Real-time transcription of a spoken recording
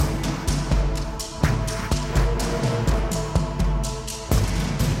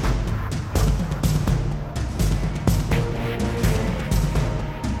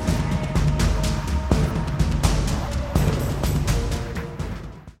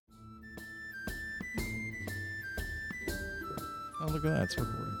Oh, look at that. It's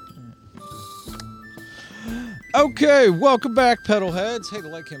recording. Okay, welcome back, Pedalheads. Hey, the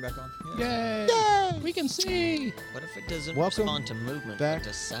light came back on. Yay! Yay! We can see. What if it doesn't Welcome respond to movement back. but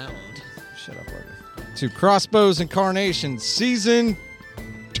to sound? Shut up, Logan. To Crossbows and Carnations, Season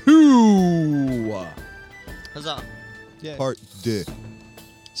 2. Huzzah. Yeah. Part D.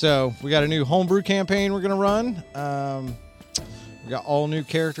 So, we got a new homebrew campaign we're going to run. We got all new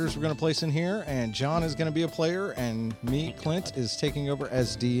characters we're going to place in here, and John is going to be a player, and me, Clint, is taking over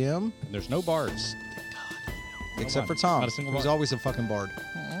as DM, There's no bards. except for Not Tom, a single who's bard. always a fucking bard.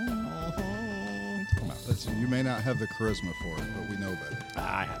 Listen, you may not have the charisma for it, but we know better.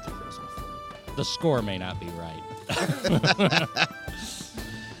 I have the charisma for it. The score may not be right.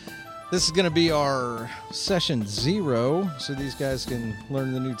 This is going to be our session 0, so these guys can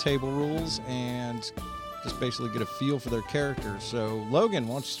learn the new table rules and just basically get a feel for their characters. So, Logan,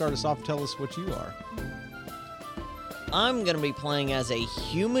 why don't you start us off and tell us what you are? I'm going to be playing as a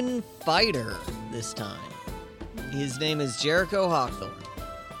human fighter this time. His name is Jericho Hawthorne.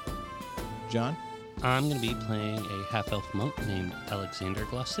 John? I'm going to be playing a half-elf monk named Alexander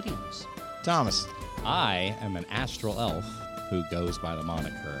Glossidius. Thomas? I am an astral elf who goes by the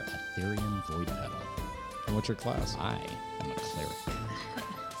moniker Ethereum Void Petal. And what's your class? I am a cleric.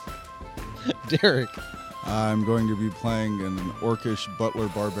 Derek? I'm going to be playing an orcish butler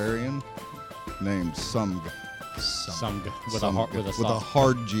barbarian named Sumg. Some with Sumg. a with a soft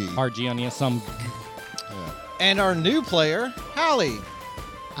hard G. hard G on you. Some Yeah. And our new player, Hallie.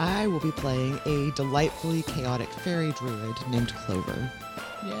 I will be playing a delightfully chaotic fairy druid named Clover.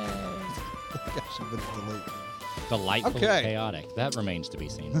 delightful, Okay. chaotic. That remains to be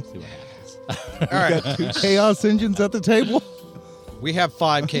seen. Let's see what happens. All right. Got 2 chaos engines at the table. We have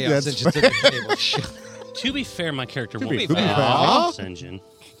 5 chaos That's engines at the table. Shit. To be fair, my character won't be be fair. chaos engine.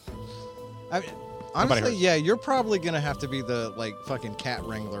 I mean, Nobody honestly, heard. yeah, you're probably going to have to be the, like, fucking cat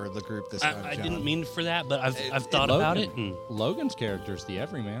wrangler of the group this time, I John. didn't mean for that, but I've thought about it. And Logan's character's the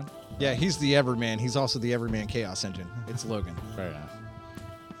everyman. Yeah, he's the Everman. He's also the Everman Chaos Engine. It's Logan. Fair enough.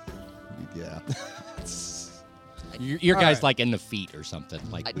 Yeah. Your All guy's right. like in the feet or something,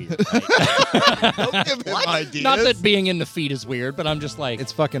 like weird. Don't give him ideas. Not that being in the feet is weird, but I'm just like,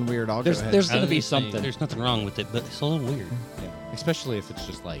 It's fucking weird. I'll there's go ahead. there's I gonna was be gonna say, something, There's nothing wrong with it, but it's a little weird. yeah. Especially if it's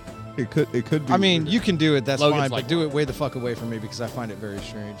just like It could be. I mean, weirder. you can do it. That's Logan's fine, like- but do it way the fuck away from me because I find it very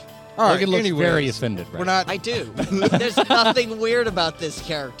strange. All right. Logan looks anyways, very offended. Right We're not. I do. There's nothing weird about this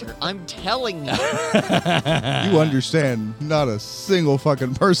character. I'm telling you. You understand? Not a single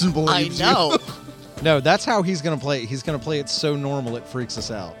fucking person I believes you. know. No, that's how he's gonna play it. He's gonna play it so normal it freaks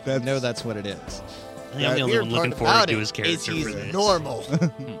us out. That's- No, that's what it is. I think I'm the only Weird one looking part forward about to it his character is he's for this. normal.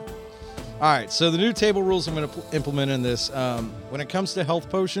 All right. So the new table rules I'm gonna implement in this. When it comes to health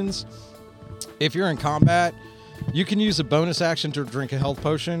potions, if you're in combat, you can use a bonus action to drink a health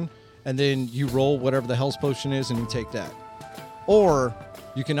potion, and then you roll whatever the health potion is, and you take that. Or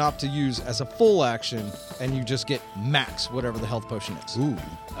you can opt to use as a full action, and you just get max whatever the health potion is. Ooh.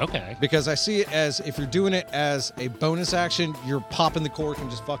 Okay. Because I see it as if you're doing it as a bonus action, you're popping the cork and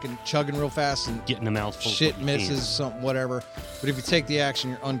just fucking chugging real fast, and Getting a mouthful. shit of what you misses, something, whatever. But if you take the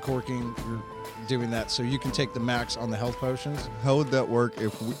action, you're uncorking, you're doing that. So you can take the max on the health potions. How would that work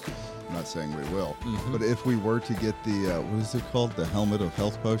if we? I'm not saying we will, but if we were to get the what is it called? The helmet of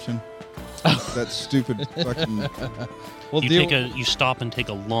health potion. That stupid fucking. Well, can. You stop and take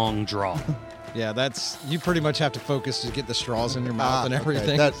a long draw. yeah, that's you. Pretty much have to focus to get the straws in your mouth and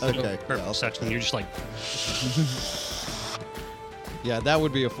everything. Okay. Perfect section. You're just like, Yeah, that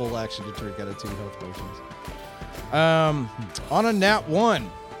would be a full action to drink out of 2 health potions. On a nat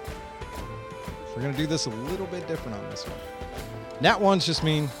 1, we're gonna do this a little bit different on this one. Nat 1s just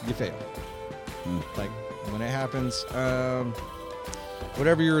mean you fail. Like when it happens,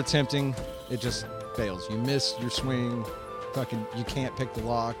 whatever you're attempting, it just fails. You miss your swing. Fucking, you can't pick the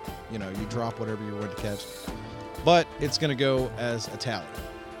lock. You know, you drop whatever you went to catch. But it's gonna go as a tally.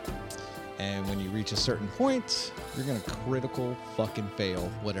 And when you reach a certain point, you're gonna critical fucking fail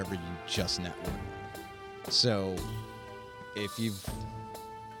whatever you just nat one. So, if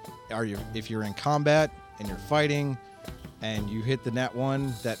you're in combat and you're fighting, and you hit the nat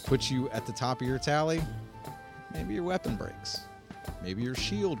 1 that puts you at the top of your tally, maybe your weapon breaks, maybe your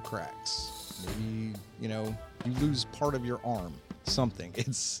shield cracks, maybe you lose part of your arm. Something.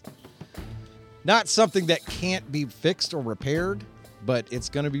 It's not something that can't be fixed or repaired, but it's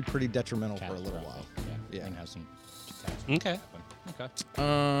going to be pretty detrimental for a little while. Yeah. Yeah. Have some okay. Okay.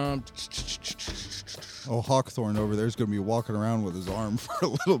 Oh, Hawthorne over there is going to be walking around with his arm for a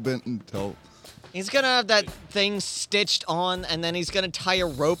little bit until He's gonna have that thing stitched on, and then he's gonna tie a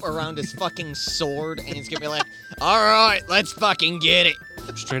rope around his fucking sword, and he's gonna be like, all right, let's fucking get it.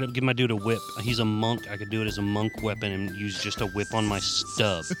 Straight up give my dude a whip. He's a monk. I could do it as a monk weapon and use just a whip on my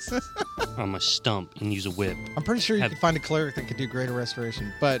stub. On my stump and use a whip. I'm pretty sure you Have- could find a cleric that could do greater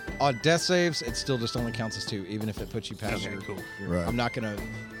restoration, but on death saves, it still just only counts as 2, even if it puts you past Okay, your. cool. Right. I'm not gonna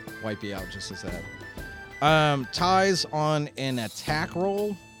wipe you out just as that. Ties on an attack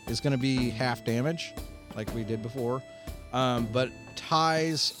roll is gonna be half damage, like we did before. But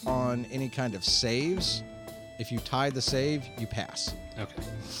ties on any kind of saves, if you tie the save, you pass. Okay.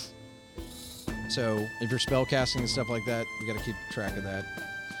 So if you're spell casting and stuff like that, you got to keep track of that.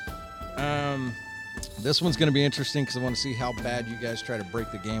 This one's going to be interesting because I want to see how bad you guys try to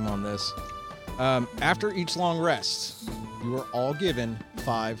break the game on this. After each long rest, you are all given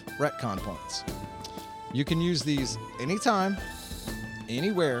 5 retcon points. You can use these anytime,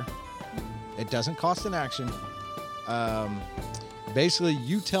 anywhere. It doesn't cost an action. Basically,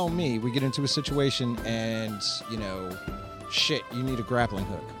 you tell me, we get into a situation and, shit, you need a grappling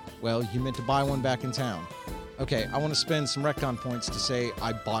hook. Well, you meant to buy one back in town. Okay, I want to spend some retcon points to say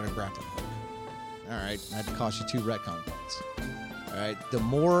I bought a grappling hook. All right, that cost you 2 retcon points. All right, the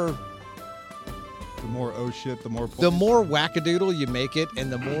more oh shit, the more points. the more wackadoodle you make it,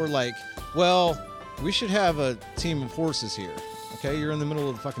 and the more like, well, we should have a team of horses here. Okay, you're in the middle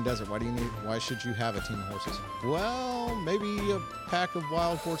of the fucking desert. Why should you have a team of horses? Well, maybe a pack of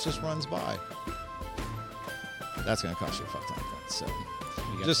wild horses runs by. That's gonna cost you a fuck ton of points. So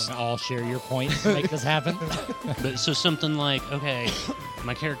You guys Just- wanna all share your points to make this happen. But so something like, okay,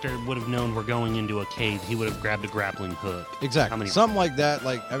 my character would have known we're going into a cave. He would have grabbed a grappling hook. How exactly, many? something like that.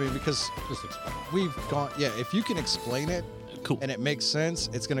 Like, I mean, because Just explain. we've gone, yeah. If you can explain it Cool. and it makes sense,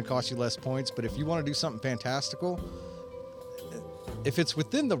 it's gonna cost you less points. But if you want to do something fantastical, if it's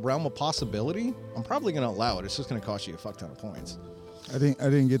within the realm of possibility, I'm probably gonna allow it. It's just gonna cost you a fuck ton of points. I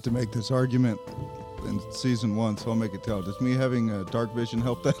didn't get to make this argument in season 1, so I'll make it tell. Does me having dark vision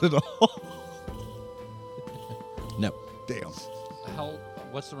help that at all? No. Damn.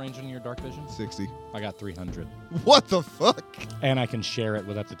 What's the range on your dark vision? 60. I got 300, What the fuck? and I can share it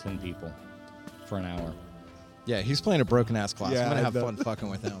with up to 10 people for an hour. Yeah, he's playing a broken ass class. Yeah, I'm gonna I have know. fun fucking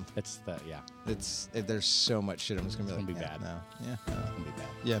with him. It's the yeah, There's so much shit. I'm just gonna be It's like, gonna be yeah, bad. No, yeah, no, it's gonna be bad.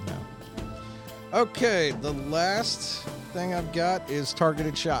 yeah, no. Okay, the last thing I've got is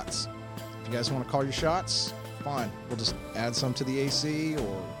targeted shots. If you guys want to call your shots, fine. We'll just add some to the AC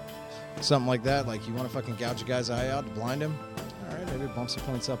or something like that. Like you want to fucking gouge a guy's eye out to blind him. All right, it bumps the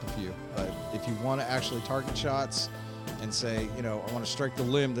points up a few. But if you want to actually target shots and say, I want to strike the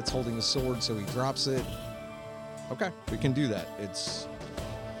limb that's holding the sword so he drops it. Okay, we can do that.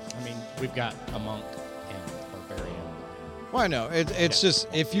 I mean, we've got a monk and barbarian Well, I know. It's just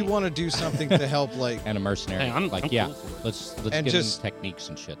if you want to do something to help, like, and a mercenary. Hey, I'm yeah, cool for it. let's And get just- into techniques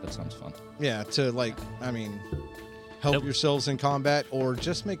and shit. That sounds fun. yeah, to like, I mean, help Nope. yourselves in combat or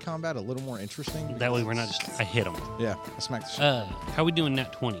just make combat a little more interesting. That way because we're not it's- just, I hit him. Yeah, I smack the shit. How we doing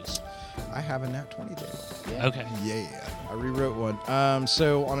nat 20s? I have a nat 20 table. Okay. Yeah. I rewrote one.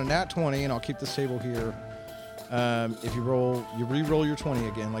 So on a nat 20, and I'll keep this table here. If you re-roll your 20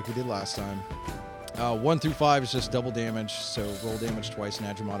 again, like we did last time. 1 through 5 is just double damage, so roll damage twice and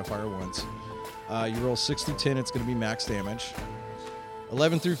add your modifier once. You roll 6 through 10, it's going to be max damage.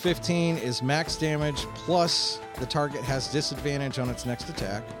 11 through 15 is max damage, plus the target has disadvantage on its next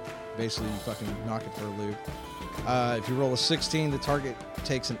attack. Basically, you fucking knock it for a loop. If you roll a 16, the target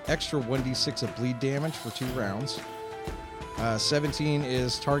takes an extra 1d6 of bleed damage for 2 rounds. 17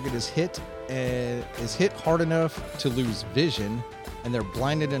 is target is hit hard enough to lose vision, and they're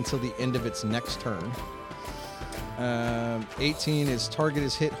blinded until the end of its next turn. 18 is target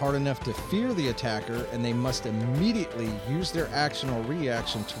is hit hard enough to fear the attacker, and they must immediately use their action or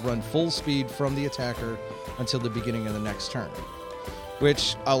reaction to run full speed from the attacker until the beginning of the next turn.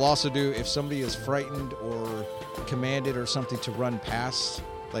 Which I'll also do if somebody is frightened or commanded or something to run past,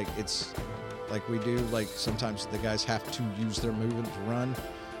 like it's like we do, like sometimes the guys have to use their movement to run.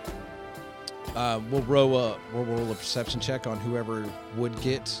 We'll roll a perception check on whoever would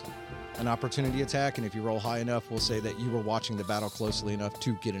get an opportunity attack, and if you roll high enough, we'll say that you were watching the battle closely enough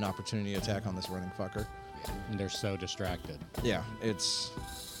to get an opportunity attack on this running fucker. And they're so distracted. Yeah, it's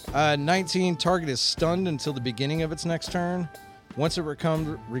 19. Target is stunned until the beginning of its next turn. Once it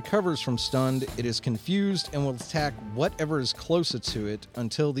recovers from stunned, it is confused and will attack whatever is closest to it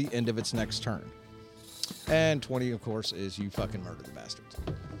until the end of its next turn. And 20, of course, is you fucking murder the bastards.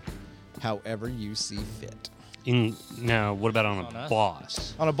 However you see fit. Now, what about on On a us?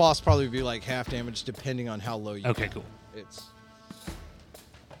 boss? On a boss, probably be like half damage, depending on how low you Okay, get. cool. It's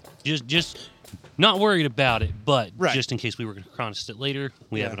Just Not worried about it, but Right. just in case we were going to contest it later,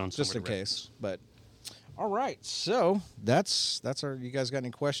 we have it on just in somewhere to case. But all right, so that's our. You guys got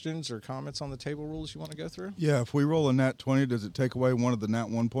any questions or comments on the table rules you want to go through? Yeah, if we roll a nat 20, does it take away one of the nat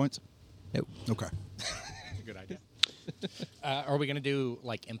 1 points? Nope. Okay. Good idea. Are we going to do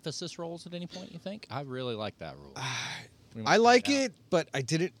like emphasis rolls at any point, you think? I really like that rule. We might I try like out. it, but I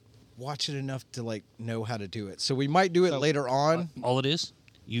didn't watch it enough to like know how to do it. So we might do it later on. All it is,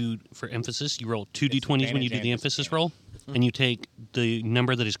 for emphasis, you roll 2 d20s when you advantage do and the emphasis disadvantage. roll, and you take the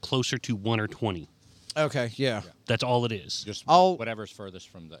number that is closer to 1 or 20. Okay, yeah. That's all it is. Just I'll- whatever's furthest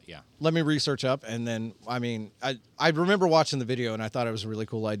from the Let me research up, and then I remember watching the video and I thought it was a really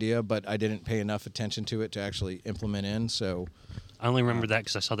cool idea, but I didn't pay enough attention to it to actually implement in. So I only remember that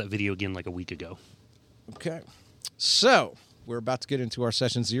because I saw that video again like a week ago. okay, so we're about to get into our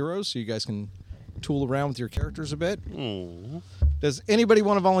session 0, so you guys can tool around with your characters a bit. Aw. Does anybody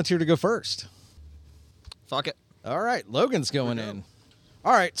want to volunteer to go first? Fuck it. All right, Logan's going in.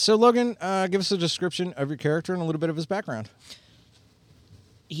 All right, so Logan, give us a description of your character and a little bit of his background.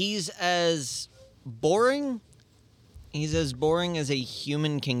 He's as boring. He's as boring as a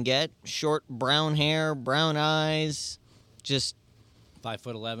human can get. Short brown hair, brown eyes. Just,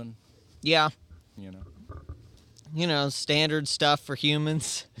 5'11", yeah, you know. you know, standard stuff for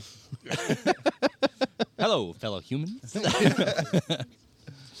humans. Hello, fellow humans.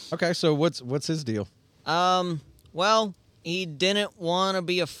 Okay, so what's his deal? Well, he didn't want to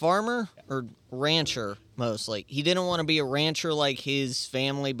be a farmer or rancher, mostly. He didn't want to be a rancher like his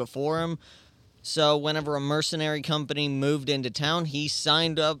family before him. So whenever a mercenary company moved into town, he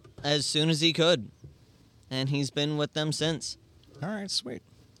signed up as soon as he could. And he's been with them since. All right, sweet.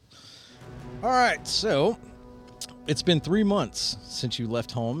 All right, so it's been 3 months since you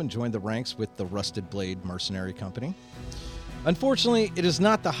left home and joined the ranks with the Rusted Blade Mercenary Company. Unfortunately, it is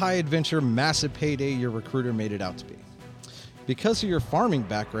not the high-adventure, massive payday your recruiter made it out to be. Because of your farming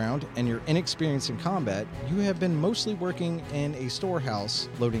background and your inexperience in combat, you have been mostly working in a storehouse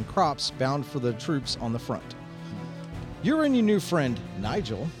loading crops bound for the troops on the front. You and your new friend,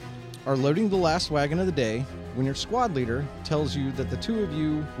 Nigel, are loading the last wagon of the day when your squad leader tells you that the two of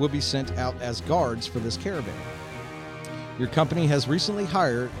you will be sent out as guards for this caravan. Your company was recently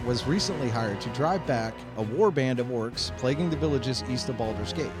hired to drive back a war band of orcs plaguing the villages east of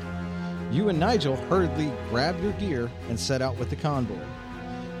Baldur's Gate. You and Nigel hurriedly grab your gear and set out with the convoy.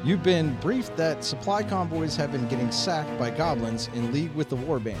 You've been briefed that supply convoys have been getting sacked by goblins in league with the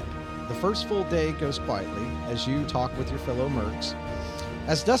warband. The first full day goes quietly as you talk with your fellow mercs.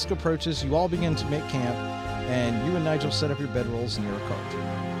 As dusk approaches, you all begin to make camp, and you and Nigel set up your bedrolls near a cart.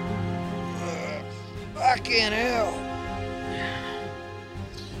 Fucking hell.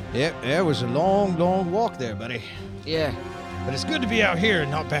 Yep, it was a long, long walk there, buddy. Yeah, But it's good to be out here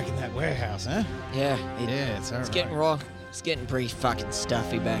and not back in that warehouse, huh? yeah. It's all It's right. getting raw. It's getting pretty fucking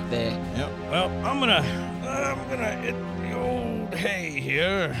stuffy back there. Yep. Well, I'm gonna hit the old hay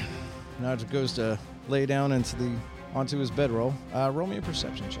here. Nigel goes to lay down onto his bedroll. Roll me a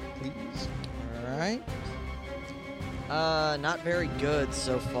perception check, please. All right. Not very good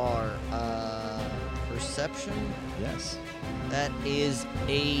so far. Perception. Yes. That is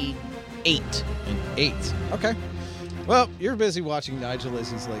a 8. An 8. Okay. Well, you're busy watching Nigel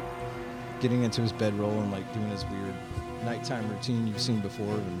as he's like getting into his bedroll and like doing his weird nighttime routine you've seen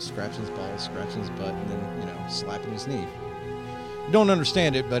before, and scratching his balls, scratching his butt, and then, slapping his knee. You don't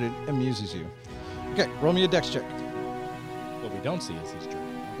understand it, but it amuses you. Okay, roll me a dex check. What we don't see is his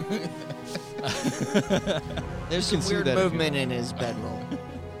journey. There's can some see weird that if you movement in his bedroll.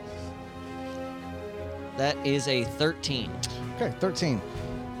 That is a 13. Okay, 13.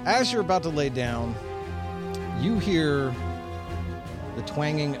 As you're about to lay down, you hear the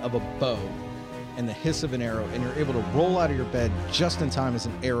twanging of a bow and the hiss of an arrow, and you're able to roll out of your bed just in time as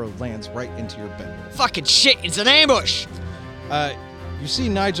an arrow lands right into your bedroll. Fucking shit, it's an ambush! You see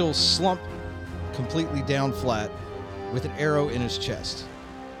Nigel slump completely down flat with an arrow in his chest.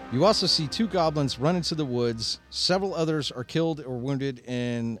 You also see 2 goblins run into the woods. Several others are killed or wounded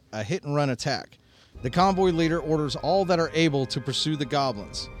in a hit-and-run attack. The convoy leader orders all that are able to pursue the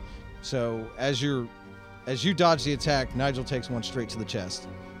goblins. So as you dodge the attack, Nigel takes one straight to the chest,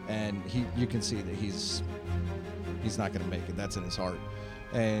 and you can see that he's not going to make it. That's in his heart.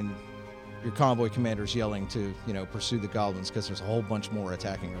 And your convoy commander's yelling to, pursue the goblins because there's a whole bunch more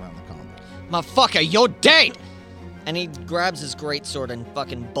attacking around the convoy. Motherfucker, you're dead! And he grabs his greatsword and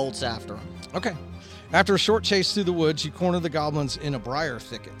fucking bolts after him. Okay. After a short chase through the woods, you corner the goblins in a briar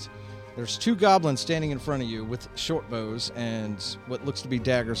thicket. There's 2 goblins standing in front of you with short bows and what looks to be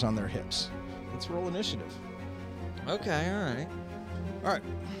daggers on their hips. Let's roll initiative. Okay, alright. All right.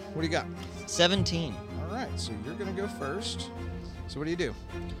 What do you got? 17. All right. So you're going to go first. So what do you do?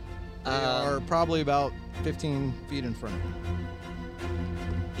 They Uh, are probably about 15 feet in front of you.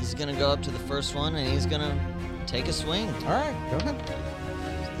 He's gonna go up to the first one and he's gonna take a swing. All right. Go ahead.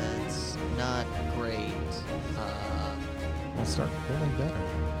 That's not great. We'll start feeling better.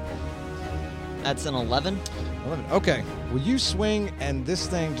 That's an 11. 11. Okay. Well, you swing, and this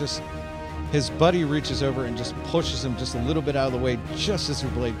thing just, his buddy reaches over and just pushes him just a little bit out of the way just as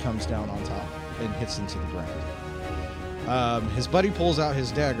your blade comes down on top and hits into the ground. His buddy pulls out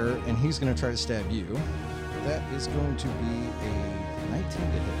his dagger, and he's going to try to stab you. That is going to be a 19 to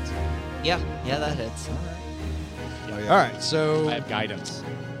hit. Yeah, that hits. All right, so I have guidance.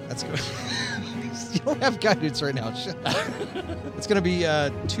 that's good. You don't have guidance right now. Shit. It's going to be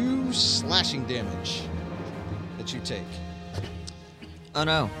 2 slashing damage that you take. Oh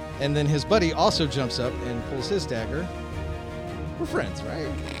no. And then his buddy also jumps up and pulls his dagger. We're friends, right?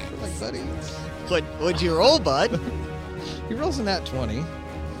 We're like buddies. What'd you roll, bud? He rolls in that 20.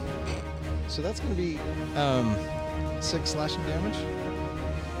 So that's going to be 6 slashing damage.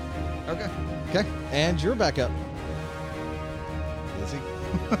 Okay. Okay. And you're back up. Is he?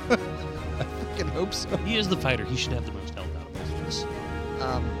 I fucking hope so. He is the fighter. He should have the most health out of all of us.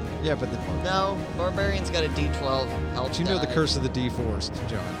 Yeah, but No, Barbarian's got a D12 health. but you know the die. curse of the D4s,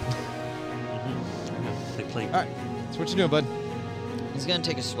 John. They play. All right. So what you doing, bud? He's gonna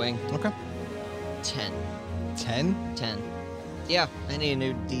take a swing. Okay. 10. 10. 10. Yeah, I need a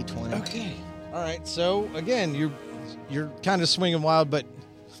new D20. Okay. All right. So again, you're kind of swinging wild, but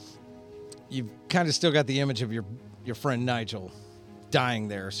you've kind of still got the image of your friend Nigel dying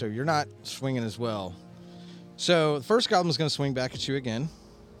there, so you're not swinging as well. So the first goblin's going to swing back at you again.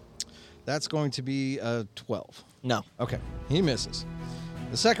 That's going to be a 12. No. Okay, he misses.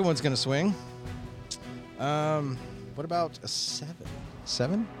 The second one's going to swing. What about a 7?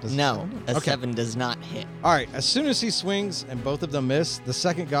 7? Does No, 7 do it? a Okay. 7 does not hit. All right, as soon as he swings and both of them miss, the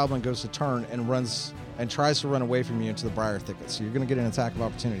second goblin goes to turn and runs and tries to run away from you into the briar thicket. So you're going to get an attack of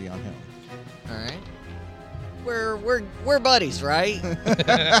opportunity on him. All right. We're buddies, right?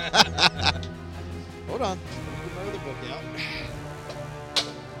 Hold on. Get my other book out.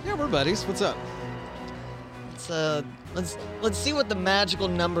 Yeah, we're buddies. What's up? Let's see what the magical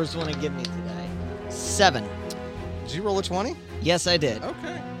numbers want to give me today. 7. Did you roll a 20? Yes, I did.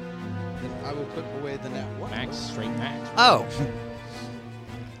 Okay. Then I will put away the nat 1. Max, straight max. Oh,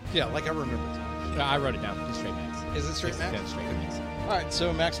 Yeah, like I remembered. I wrote it down. Just straight max. Is it straight max? Yeah, straight max. All right,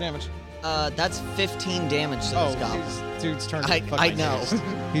 so max damage. that's 15 damage to this goblin. Dude's turned. I fucking know.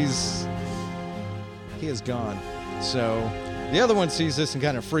 pissed. He is gone. So the other one sees this and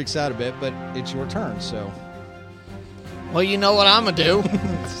kind of freaks out a bit, but it's your turn. So Well, you know what I'm gonna do.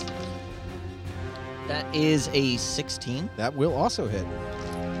 That is a 16. that will also hit.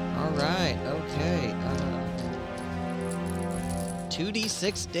 All right. Okay.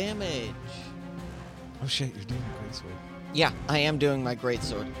 2d6 damage. Oh shit, you're doing a great sword. Yeah, I am doing my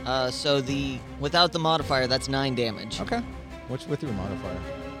greatsword. So without the modifier, that's 9 damage. Okay. What's with your modifier?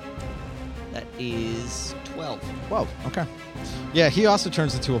 That is 12. 12. Okay. Yeah, he also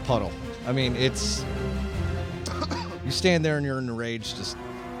turns into a puddle. I mean, it's. You stand there and you're in a rage, just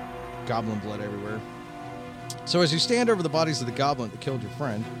goblin blood everywhere. So as you stand over the bodies of the goblin that killed your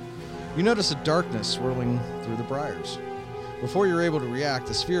friend, you notice a darkness swirling through the briars. Before you're able to react,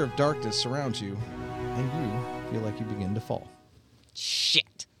 a sphere of darkness surrounds you, and you feel like you begin to fall.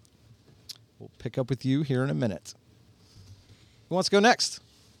 Shit. We'll pick up with you here in a minute. Who wants to go next?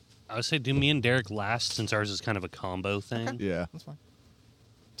 I would say do me and Derek last since ours is kind of a combo thing. Yeah. That's fine.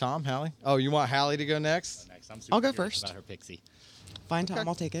 Tom, Hallie? Oh, you want Hallie to go next? Next, I'm I'll go curious first. About her pixie. Fine, Tom, Okay.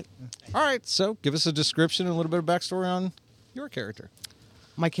 I'll take it. All right, so give us a description and a little bit of backstory on your character.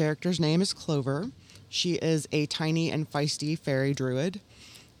 My character's name is Clover. She is a tiny and feisty fairy druid,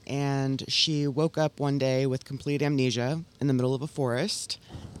 and she woke up one day with complete amnesia in the middle of a forest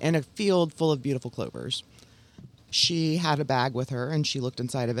in a field full of beautiful clovers. She had a bag with her, and she looked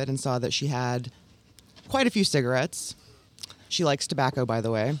inside of it and saw that she had quite a few cigarettes. She likes tobacco, by the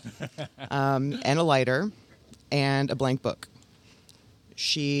way, and a lighter and a blank book.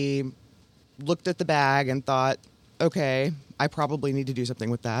 She looked at the bag and thought, okay, I probably need to do something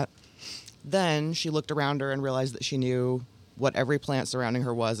with that. Then she looked around her and realized that she knew what every plant surrounding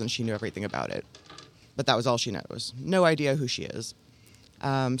her was, and she knew everything about it. But that was all she knows. No idea who she is.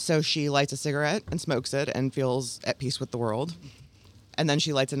 So she lights a cigarette and smokes it and feels at peace with the world. And then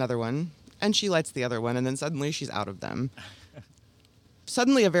she lights another one, and she lights the other one, and then suddenly she's out of them.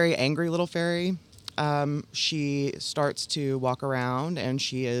 Suddenly a very angry little fairy. She starts to walk around, and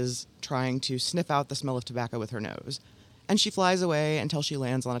she is trying to sniff out the smell of tobacco with her nose. And she flies away until she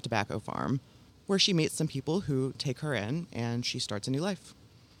lands on a tobacco farm, where she meets some people who take her in, and she starts a new life.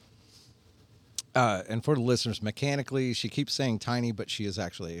 And for the listeners, mechanically, she keeps saying tiny, but she is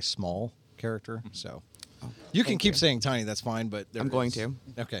actually a small character. So you can thank keep you. saying tiny. That's fine. But I'm going to.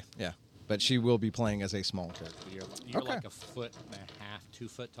 Okay, yeah. But she will be playing as a small character. You're Okay. like a foot and a half, 2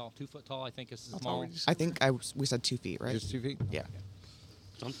 foot tall. 2 foot tall, I think, is the How tall small. would you say? I think we said 2 feet, right? Just 2 feet? Yeah.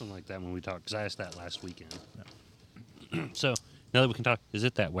 Something like that when we talked, because I asked that last weekend. So now that we can talk, is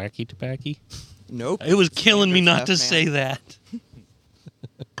it that wacky tobacco? Nope. It was killing me Standard not to stuff, say man. that.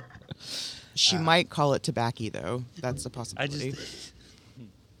 She might call it tobacco, though. That's a possibility.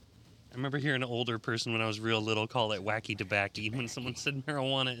 I remember hearing an older person when I was real little call it wacky tobacco when someone said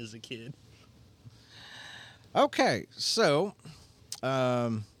marijuana as a kid. Okay, so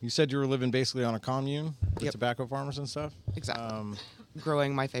you said you were living basically on a commune with Yep. tobacco farmers and stuff? Exactly.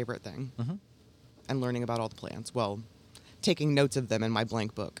 Growing my favorite thing. Mhm. And learning about all the plants. Well, taking notes of them in my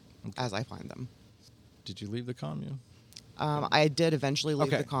blank book as I find them. Did you leave the commune? I did eventually leave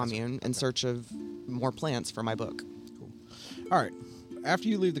Okay, the that's commune in search of more plants for my book. All right. After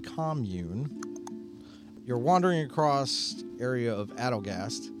you leave the commune, you're wandering across area of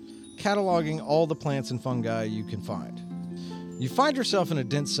Adelgast, cataloging all the plants and fungi you can find. You find yourself in a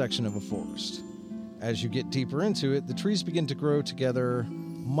dense section of a forest. As you get deeper into it, the trees begin to grow together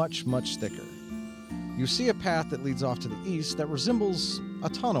much, much thicker. You see a path that leads off to the east that resembles a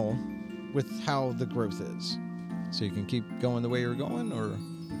tunnel with how the growth is. So you can keep going the way you're going, or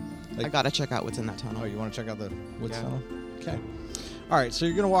I gotta check out what's in that tunnel. oh, you want to check out the woods Yeah. tunnel? Okay. All right, so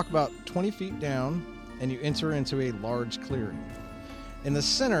you're going to walk about 20 feet down, and you enter into a large clearing. In the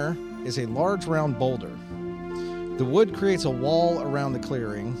center is a large round boulder. The wood creates a wall around the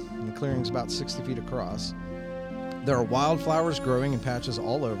clearing, and the clearing's about 60 feet across. There are wildflowers growing in patches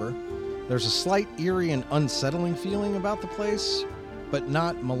all over. There's a slight eerie and unsettling feeling about the place, but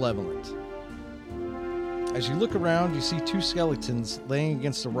not malevolent. As you look around, you see 2 skeletons laying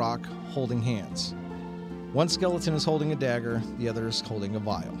against a rock holding hands. One skeleton is holding a dagger, the other is holding a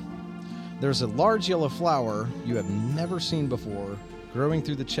vial. There's a large yellow flower you have never seen before growing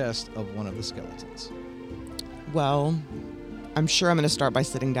through the chest of one of the skeletons. Well, I'm sure I'm gonna start by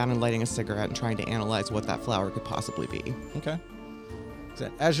sitting down and lighting a cigarette and trying to analyze what that flower could possibly be. Okay.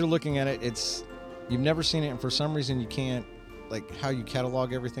 So as you're looking at it, you've never seen it, and for some reason you can't, like how you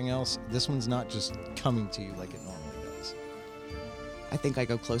catalog everything else, this one's not just coming to you like it normally does. I think I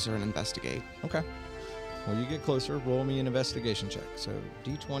go closer and investigate. Okay. Well, you get closer, roll me an investigation check. So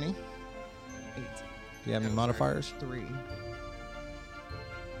D20. 8. Do you have any modifiers? 3.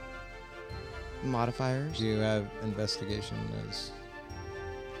 Modifiers? Do you have investigation as...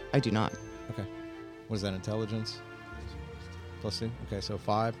 I do not. Okay. What is that, intelligence? +2? Okay, so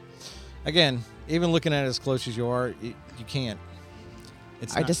 5. Again, even looking at it as close as you are, you can't.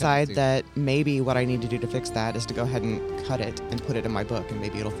 It's I not decide coming to that maybe what I need to do to fix that is to go ahead and cut it and put it in my book, and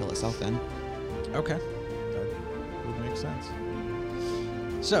maybe it'll fill itself in. you. Okay. That would make sense.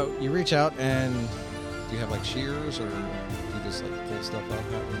 So, you reach out and do you have like shears, or do you just like pull stuff up?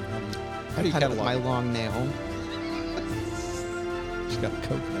 How do you I cut it with catalog my it? long nail. She's got a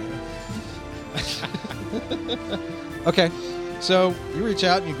coke nail. Okay, so you reach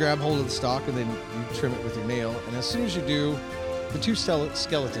out and you grab hold of the stalk, and then you trim it with your nail. And as soon as you do, the 2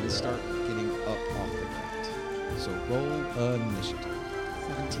 skeletons start getting up off the ground. So roll initiative.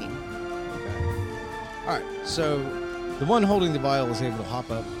 17. Okay. All right, so the one holding the vial is able to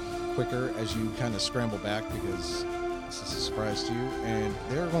hop up quicker as you kind of scramble back because this is a surprise to you, and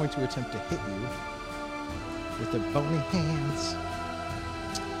they're going to attempt to hit you with their bony hands.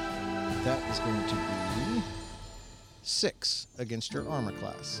 That is going to be 6 against your armor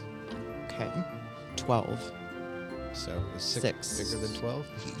class. Okay. 12. So is 6 6. bigger than 12?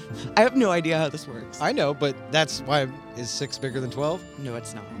 I have no idea how this works. I know, but that's why is 6 bigger than 12? No,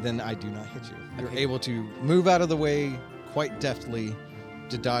 it's not. Then I do not hit you. You're Okay. able to move out of the way quite deftly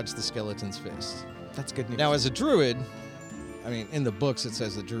to dodge the skeleton's fist. That's good news. Now, as a druid, I mean, in the books it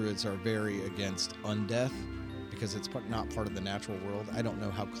says the druids are very against undeath because it's not part of the natural world. I don't know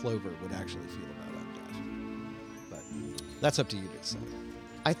how Clover would actually feel about undeath, but that's up to you to decide.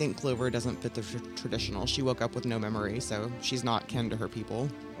 I think Clover doesn't fit the traditional. She woke up with no memory, so she's not kin to her people.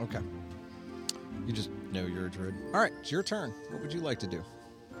 Okay. You just know you're a druid. All right, it's your turn. What would you like to do?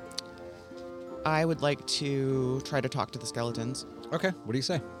 I would like to try to talk to the skeletons. Okay, what do you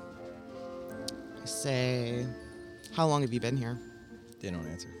say? Say, how long have you been here? They don't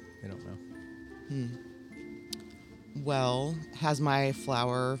answer. They don't know. Well, has my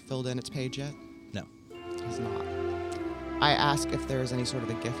flower filled in its page yet? No, It has not. I ask if there's any sort of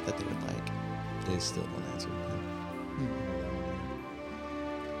a gift that they would like. they still don't answer.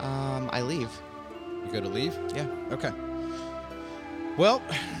 I leave. You go to leave? Yeah. Okay. Well,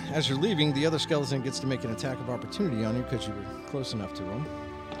 as you're leaving, the other skeleton gets to make an attack of opportunity on you because you were close enough to him.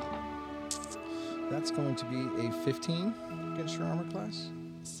 That's going to be a 15 against your armor class.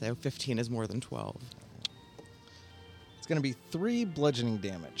 So 15 is more than 12. It's going to be 3 bludgeoning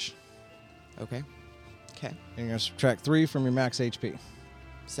damage. Okay. Okay. And you're going to subtract 3 from your max HP.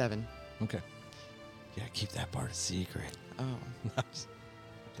 7. Okay. Yeah, keep that part a secret. Oh. Not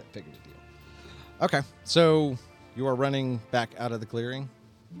that big of a deal. Okay, so you are running back out of the clearing?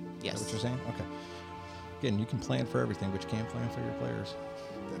 Is Yes. that what you're saying? Okay. Again, you can plan for everything, but you can't plan for your players.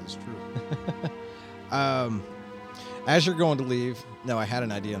 That is true. As you're going to leave, no, I had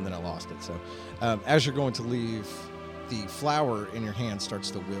an idea and then I lost it. So, as you're going to leave, the flower in your hand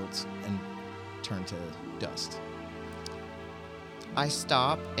starts to wilt and turn to dust. I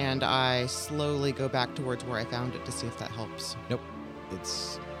stop and I slowly go back towards where I found it to see if that helps. Nope.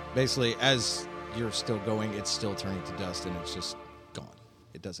 It's basically, as you're still going, it's still turning to dust and it's just gone.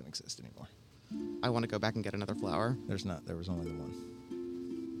 It doesn't exist anymore. I want to go back and get another flower. There was only the one.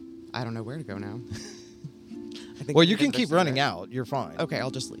 I don't know where to go now. I think Well, I you need to can keep investigate. running out. You're fine. Okay,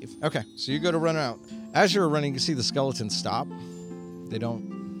 I'll just leave. Okay, so you go to run out. As you're running, you see the skeletons stop. They're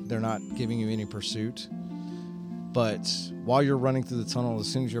not giving you any pursuit. But while you're running through the tunnel, as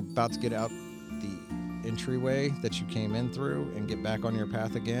soon as you're about to get out the entryway that you came in through and get back on your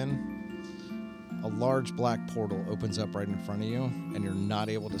path again, a large black portal opens up right in front of you, and you're not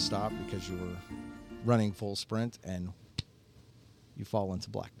able to stop because you were running full sprint, and you fall into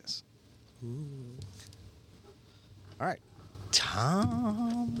blackness. All right.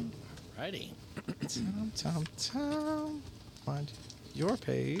 Tom. Righty. Tom. Find your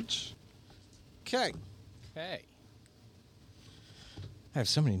page. Okay. Okay. I have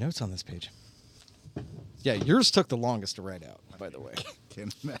so many notes on this page. Yeah, yours took the longest to write out, by the way.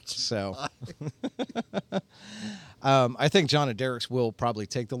 Can't imagine. So, I think John and Derek's will probably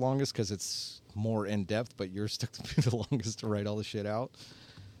take the longest because it's more in depth, but yours took the longest to write all the shit out.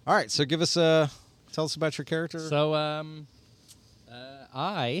 All right, so tell us about your character. So,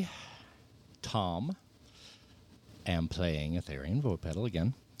 I, Tom, am playing Etherian Voipedal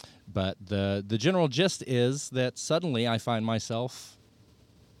again. But the general gist is that suddenly I find myself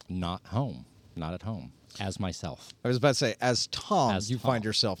not at home, as myself. I was about to say, as Tom, As you Tom. find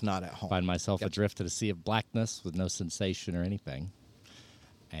yourself not at home. Find myself Gotcha. adrift at a sea of blackness with no sensation or anything.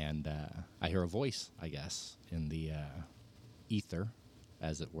 And I hear a voice, I guess, in the ether,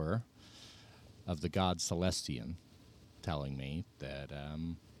 as it were, of the god Celestian telling me that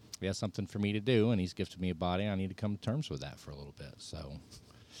he has something for me to do, and he's gifted me a body. I need to come to terms with that for a little bit. So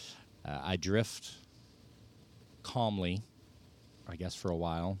I drift calmly, I guess, for a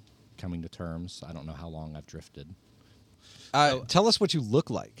while, coming to terms. I don't know how long I've drifted. Tell us what you look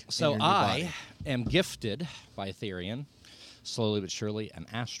like. in So your new body. I am gifted by Etherian, slowly but surely, an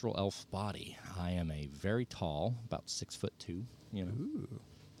astral elf body. I am a very tall, about 6'2",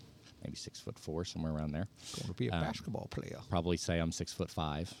 maybe 6'4", somewhere around there. Going to be a basketball player. Probably say I'm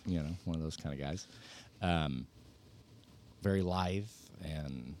 6'5", one of those kind of guys. Very lithe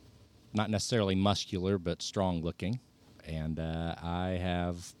and not necessarily muscular, but strong looking. And I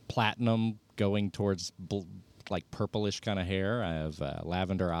have platinum going towards like purplish kind of hair. I have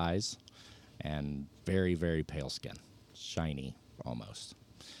lavender eyes and very, very pale skin, shiny almost.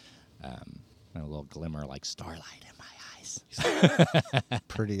 And a little glimmer like starlight in my eyes.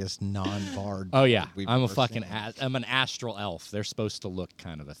 Prettiest non-bard. Oh yeah, we've I'm a ever fucking seen. I'm an astral elf. They're supposed to look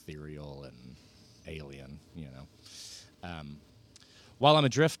kind of ethereal and alien, While I'm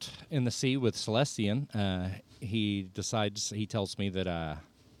adrift in the sea with Celestian, he tells me that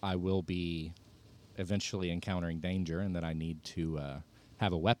I will be eventually encountering danger and that I need to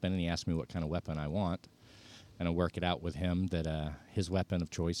have a weapon, and he asked me what kind of weapon I want. And I work it out with him that his weapon of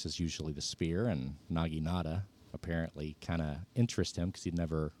choice is usually the spear, and Naginata apparently kind of interests him because he'd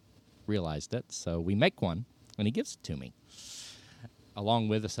never realized it. So we make one, and he gives it to me, along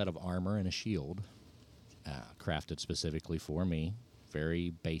with a set of armor and a shield, crafted specifically for me.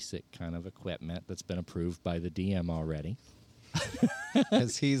 Very basic kind of equipment that's been approved by the DM already.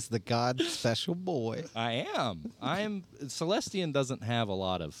 Because he's the god special boy. I am. Celestian doesn't have a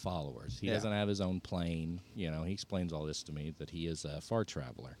lot of followers. He Yeah. doesn't have his own plane. He explains all this to me, that he is a far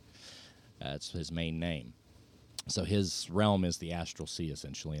traveler. It's his main name. So his realm is the astral sea,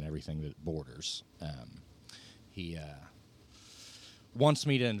 essentially, and everything that it borders. He wants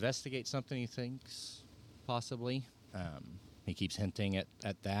me to investigate something he thinks, possibly. He keeps hinting at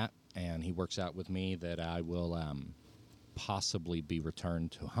that, and he works out with me that I will possibly be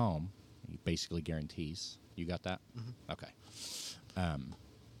returned to home. He basically guarantees. You got that? Mm-hmm. Okay.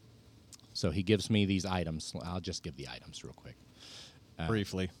 So he gives me these items. I'll just give the items real quick.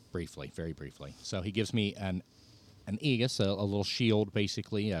 Briefly. Briefly, very briefly. So he gives me an Aegis, a little shield,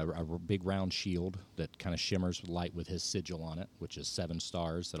 basically, a big round shield that kind of shimmers with light with his sigil on it, which is 7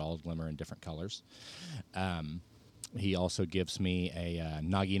 stars that all glimmer in different colors. He also gives me a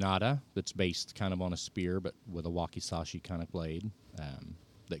Naginata that's based kind of on a spear, but with a wakizashi kind of blade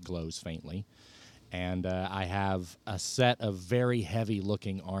that glows faintly. And I have a set of very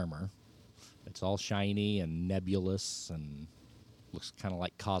heavy-looking armor. It's all shiny and nebulous and looks kind of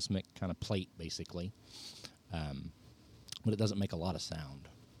like cosmic kind of plate, basically. But it doesn't make a lot of sound.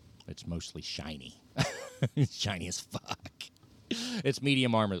 It's mostly shiny. Shiny as fuck. It's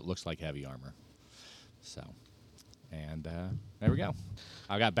medium armor that looks like heavy armor. So, and there we go.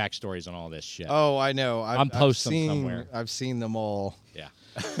 I got backstories on all this shit. Oh, I know. I'm posting somewhere. I've seen them all. Yeah.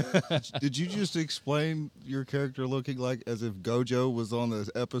 Did you just explain your character looking like as if Gojo was on the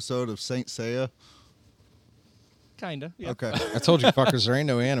episode of Saint Seiya? Kinda. Yeah. Okay. I told you, fuckers, there ain't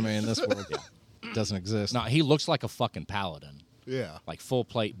no anime in this world. It doesn't exist. No, he looks like a fucking paladin. Yeah. Like full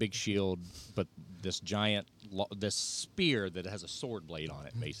plate, big shield, but this giant, this spear that has a sword blade on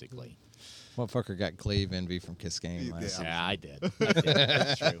it, basically. Motherfucker got Glaive Envy from Kiss Game last Yeah. Yeah, I did.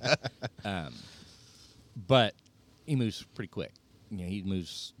 That's true. But he moves pretty quick. You know, he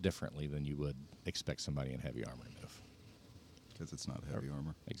moves differently than you would expect somebody in heavy armor to move. Because it's not heavy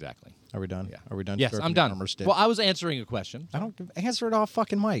armor. Exactly. Are we done? Yeah. Are we done? Yes, stroking I'm done. armor stick? Well, I was answering a question. I don't answer it off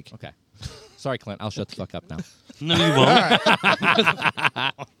fucking mic. Okay. Sorry, Clint. I'll shut the fuck up now. No, you won't.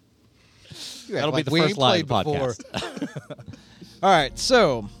 That'll be the we first ain't live played before. podcast. All right,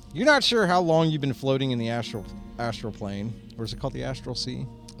 so you're not sure how long you've been floating in the astral plane, or is it called the astral sea?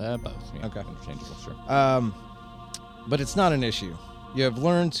 Both. Yeah, Okay. Interchangeable, sure. But it's not an issue. You have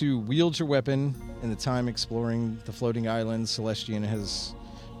learned to wield your weapon in the time exploring the floating islands. Celestian has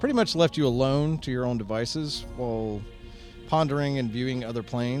pretty much left you alone to your own devices while pondering and viewing other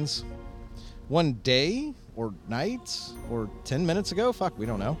planes. One day, or night, or 10 minutes ago, fuck, we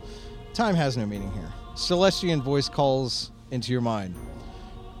don't know. Time has no meaning here. Celestian voice calls into your mind.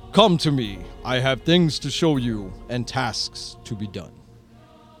 Come to me. I have things to show you and tasks to be done.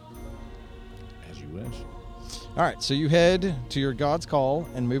 As you wish. All right, so you head to your god's call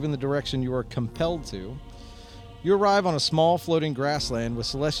and move in the direction you are compelled to. You arrive on a small floating grassland with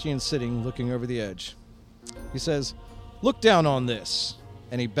Celestian sitting looking over the edge. He says, "Look down on this,"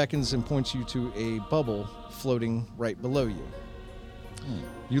 and he beckons and points you to a bubble floating right below you.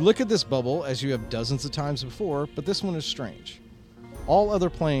 You look at this bubble as you have dozens of times before, but this one is strange. All other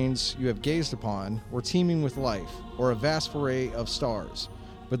planes you have gazed upon were teeming with life or a vast array of stars,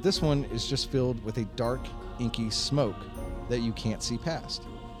 but this one is just filled with a dark, inky smoke that you can't see past.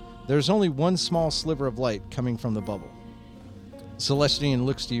 There's only one small sliver of light coming from the bubble. Celestian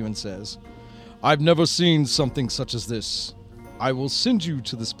looks to you and says, "I've never seen something such as this. I will send you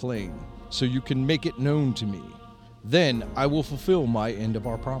to this plane so you can make it known to me. Then I will fulfill my end of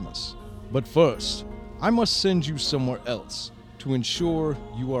our promise. But first, I must send you somewhere else to ensure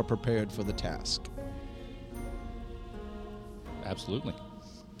you are prepared for the task." Absolutely.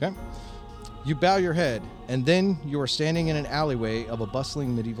 Okay? You bow your head, and then you are standing in an alleyway of a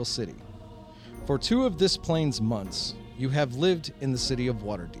bustling medieval city. For 2 of this plane's months, you have lived in the city of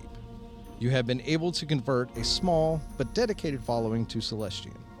Waterdeep. You have been able to convert a small but dedicated following to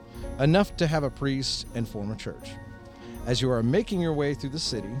Celestian, enough to have a priest and form a church. As you are making your way through the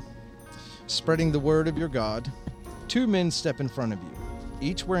city, spreading the word of your god, 2 men step in front of you,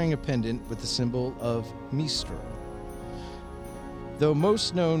 each wearing a pendant with the symbol of Mistral. Though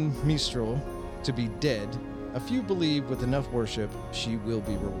most known Mistral to be dead, a few believe with enough worship she will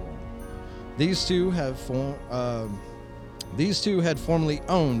be reborn. These two had formerly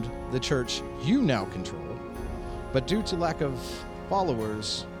owned the church you now control, but due to lack of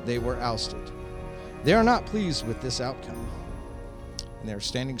followers, they were ousted. They are not pleased with this outcome, and they're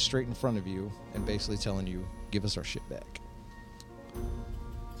standing straight in front of you and basically telling you, "Give us our shit back."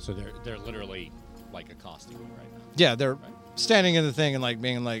 So they're literally like accosting me right now. Yeah, they're standing in the thing and like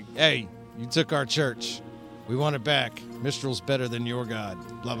being like, "Hey, you took our church. We want it back. Mistral's better than your god.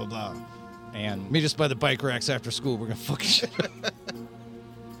 Blah blah blah. And Meet us by the bike racks after school. We're gonna fucking shit up."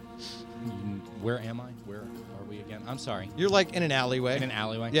 where am I? Where are we again? I'm sorry. You're like in an alleyway. In an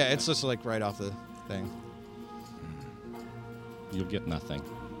alleyway? Yeah, it's just like right off the thing. You'll get nothing.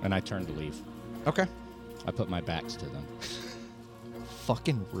 And I turn to leave. Okay. I put my backs to them.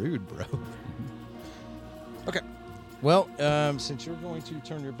 Fucking rude, bro. Okay. Well, since you're going to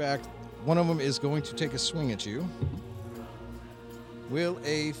turn your back, one of them is going to take a swing at you. Will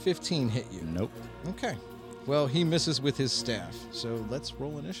a 15 hit you? Nope. Okay. Well, he misses with his staff. So let's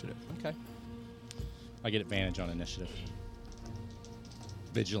roll initiative. Okay. I get advantage on initiative.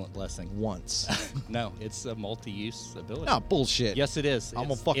 Vigilant blessing. Once. No, it's a multi-use ability. Oh, bullshit. Yes, it is. I'm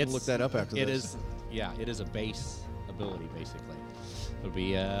gonna fucking look that up after It this. is. Yeah, it is a base ability basically. It'll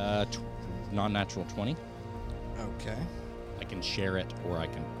be a non-natural 20. Okay. I can share it, or I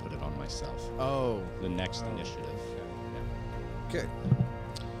can put it on myself. Oh. The next initiative. Okay.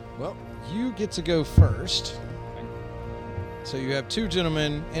 Well, you get to go first. Okay. So you have two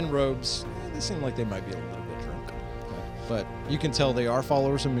gentlemen in robes. They seem like they might be a little bit drunk. But you can tell they are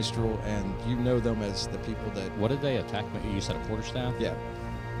followers of Mistral, and you know them as the people that... What did they attack me? You said a quarterstaff? Yeah.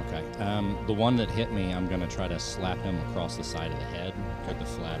 Okay. The one that hit me, I'm going to try to slap him across the side of the head with the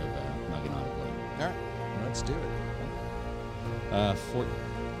flat of the Naginata blade. All right. Let's do it.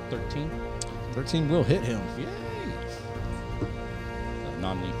 13? 13 will hit him. Yay!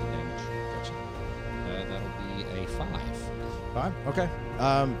 Non-lethal damage. Gotcha. That'll be a 5. 5? Okay.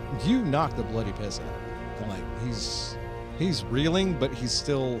 You knock the bloody piss out of him. Like, he's reeling, but he's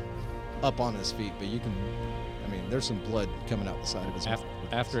still up on his feet. But you can... I mean, there's some blood coming out the side of his mouth.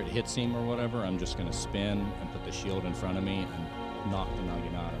 After it hits him or whatever, I'm just going to spin and put the shield in front of me and knock the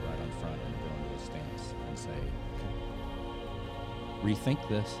Naginata right on front and go into a stance and say, rethink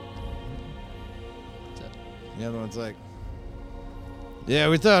this. That's it. The other one's like, yeah,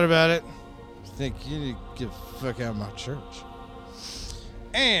 we thought about it. Think you need to get the fuck out of my church.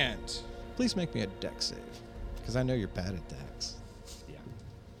 And please make me a dex save, because I know you're bad at dex. Yeah.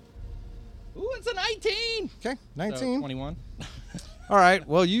 Ooh, it's a 19! Okay, 19. So 21. All right,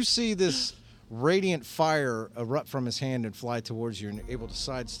 well, you see this radiant fire erupt from his hand and fly towards you, and you're able to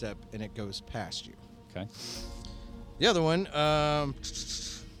sidestep, and it goes past you. Okay. The other one,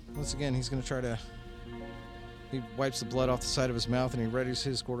 once again, he's going to try to... He wipes the blood off the side of his mouth, and he readies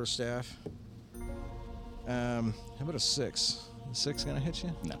his quarterstaff. How about a 6? Is 6 going to hit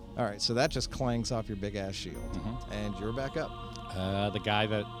you? No. All right, so that just clangs off your big-ass shield. And you're back up. The guy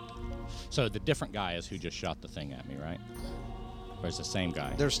that... So the different guy is who just shot the thing at me, right? Or is the same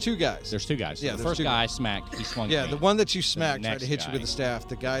guy? There's two guys. There's two guys. So Yeah, the there's first two guy guys. smacked. He swung Yeah, at the me. one that you smacked tried to next hit you guy. with the staff.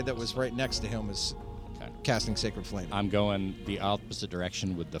 The guy that was right next to him was Okay. casting Sacred Flame. I'm going the opposite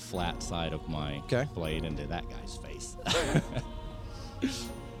direction with the flat side of my Okay. blade into that guy's face.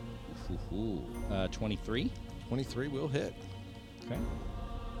 23. 23 will hit. Okay.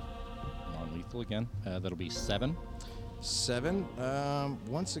 Non-lethal again. That'll be 7. 7.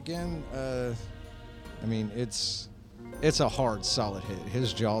 Once again, I mean, it's a hard, solid hit.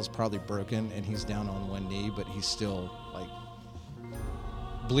 His jaw's probably broken, and he's down on one knee, but he's still, like,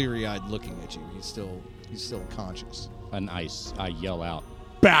 bleary-eyed looking at you. He's still conscious. And I yell out,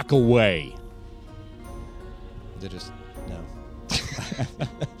 back away! They just, no.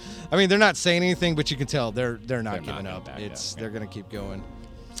 I mean, they're not saying anything, but you can tell they're not giving up. back It's up, They're going to keep going.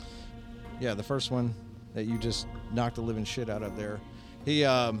 Yeah, the first one that you just knocked the living shit out of there, he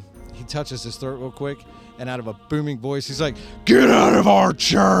touches his throat real quick, and out of a booming voice, he's like, "Get out of our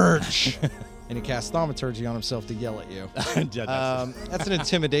church!" And he casts thaumaturgy on himself to yell at you. That's an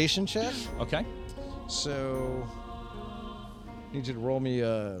intimidation check. Okay. So, need you to roll me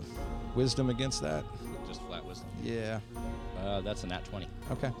wisdom against that. Just flat wisdom. Yeah. That's a nat 20.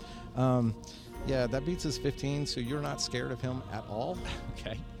 Okay. Yeah, that beats his 15, so you're not scared of him at all.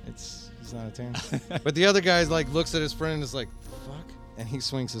 Okay. He's not a 10. But the other guy like looks at his friend and is like, "Fuck," and he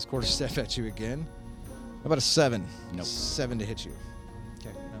swings his quarterstaff at you again. How about a 7? Nope. 7 to hit you.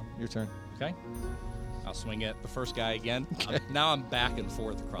 Okay, no, your turn. Okay. I'll swing at the first guy again. Now I'm back and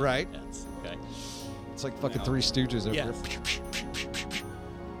forth across Right. the heads. Okay. It's like fucking Now- Three Stooges over Yes. here.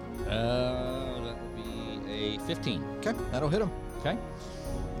 That would be a 15. Okay, that'll hit him. Okay.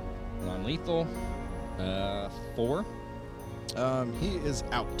 Non-lethal. 4. He is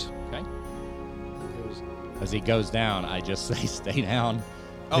out. Okay. As he goes down, I just say, "Stay down."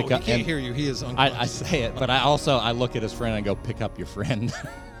 Oh, he Pick up- can't and hear you. He is unconscious. I say it, but I look at his friend and go, "Pick up your friend."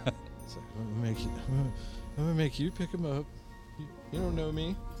 It's like, I'm gonna make you pick him up. You don't know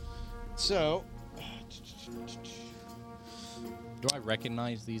me. So, Do I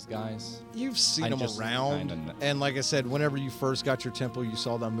recognize these guys? you've seen I them just around, kinda and like I said, whenever you first got your temple, you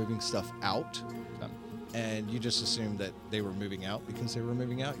saw them moving stuff out, and you just assumed that they were moving out because they were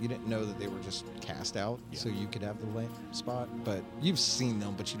moving out. You didn't know that they were just cast out, so you could have the lamp spot. But you've seen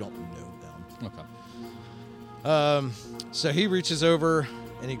them, but you don't know them. Okay. So he reaches over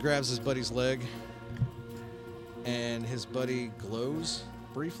and he grabs his buddy's leg, and his buddy glows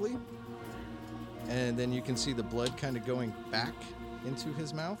briefly, and then you can see the blood kind of going back into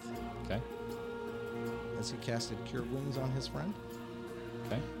his mouth Okay. as he casted Cure Wounds on his friend.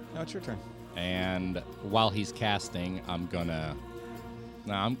 Okay. Now it's your turn. And while he's casting,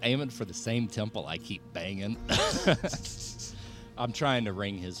 I'm aiming for the same temple I keep banging. I'm trying to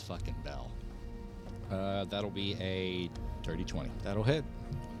ring his fucking bell. That'll be a dirty 20. That'll hit.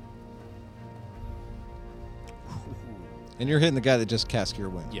 And you're hitting the guy that just cast Cure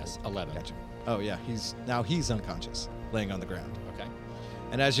Wounds. Yes, 11. Gotcha. Oh, yeah. He's unconscious, laying on the ground. Okay.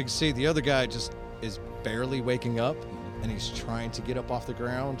 And as you can see, the other guy just is barely waking up, and he's trying to get up off the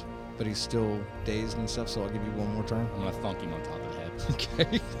ground, but he's still dazed and stuff, so I'll give you one more turn. I'm going to thunk him on top of the head.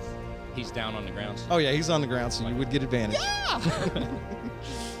 Okay. He's down on the ground. Oh, yeah, he's on the ground, so you would get advantage.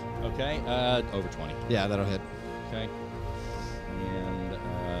 Okay, over 20. Yeah, that'll hit. Okay. And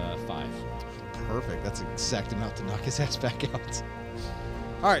 5. Perfect. That's the exact amount to knock his ass back out.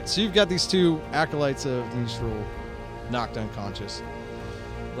 All right, so you've got these two acolytes of Minstrel knocked unconscious,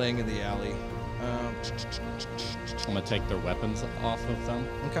 laying in the alley. I'm going to take their weapons off of them,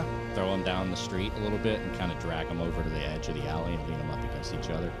 Okay. throw them down the street a little bit, and kind of drag them over to the edge of the alley and lean them up against each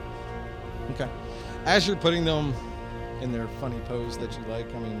other. Okay. As you're putting them in their funny pose that you like,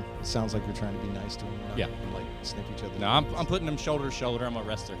 I mean, it sounds like you're trying to be nice to them. You're not Yeah. gonna, like, sniff each other. No, I'm putting them shoulder to shoulder. I'm going to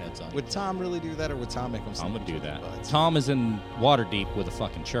rest their heads on. Would Tom really do that, or would Tom make them sniff I'm going to each do other's that. butts? Tom is in Waterdeep with a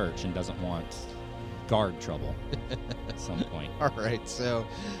fucking church and doesn't want guard trouble at some point. All right, so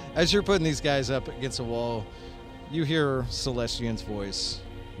as you're putting these guys up against a wall, you hear Celestian's voice.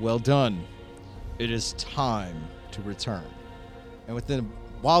 Well done. It is time to return. And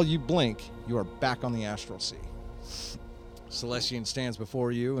while you blink, you are back on the Astral Sea. Celestian stands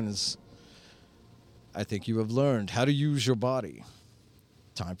before you and is, I think you have learned how to use your body.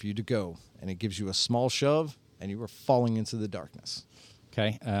 Time for you to go. And it gives you a small shove, and you are falling into the darkness.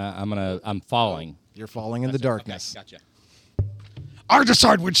 Okay, I'm falling. You're falling in the darkness. Okay, gotcha. I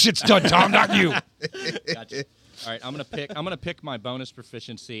decide when shit's done, Tom, not you. Gotcha. All right, I'm gonna pick my bonus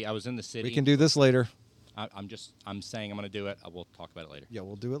proficiency. I was in the city. We can do this later. I'm saying I'm gonna do it. We'll talk about it later. Yeah,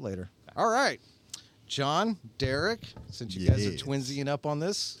 we'll do it later. All right. John, Derek, since you guys are Yes. twinsying up on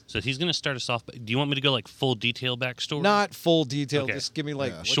this, So he's going to start us off. Do you want me to go like full detail backstory? not full detail, Okay. just give me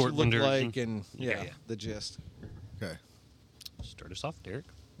like Yeah. what Short you look version. like and Yeah. the gist. Okay. Start us off, Derek.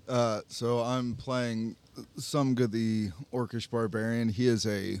 So I'm playing Sumga the Orcish Barbarian. He is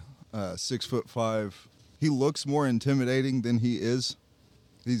a 6'5". He looks more intimidating than he is.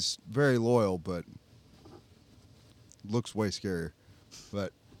 He's very loyal, but looks way scarier.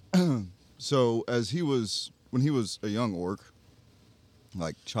 But so when he was a young orc,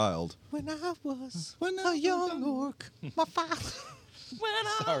 like child. When I was a young orc, my father.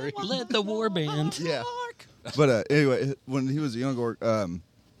 Sorry. Led the war band. Yeah. But anyway, when he was a young orc,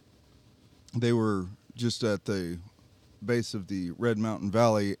 they were just at the base of the Red Mountain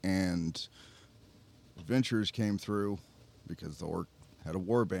Valley, and adventurers came through because the orc had a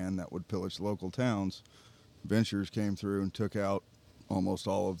war band that would pillage local towns. Adventurers came through and took out almost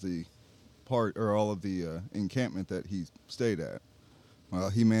all of the encampment that he stayed at. Well,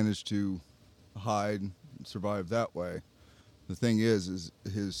 he managed to hide and survive that way. The thing is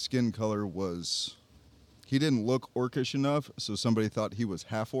his skin color he didn't look orcish enough, so somebody thought he was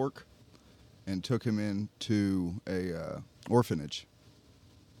half orc and took him into a orphanage.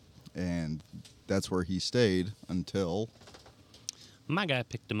 And that's where he stayed until... My guy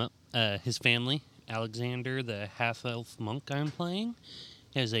picked him up. His family, Alexander, the half-elf monk I'm playing,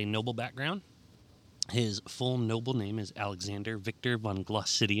 has a noble background. His full noble name is Alexander Victor von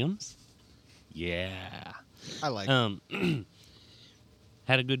Glossidiums. Yeah. I like it.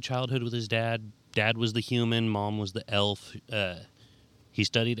 Had a good childhood with his dad. Dad was the human, mom was the elf. He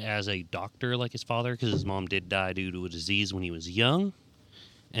studied as a doctor like his father because his mom did die due to a disease when he was young.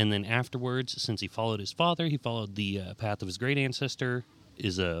 And then afterwards, since he followed his father, he followed the path of his great ancestor,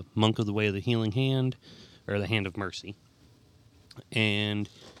 is a monk of the Way of the Healing Hand, or the Hand of Mercy. And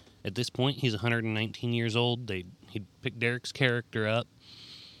at this point, he's 119 years old. He picked Derek's character up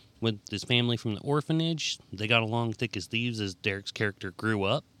with his family from the orphanage. They got along thick as thieves as Derek's character grew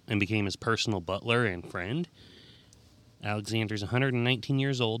up and became his personal butler and friend. Alexander's 119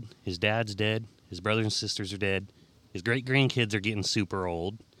 years old. His dad's dead. His brothers and sisters are dead. His great-grandkids are getting super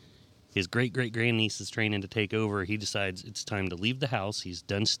old. His great-great-grandniece is training to take over. He decides it's time to leave the house. He's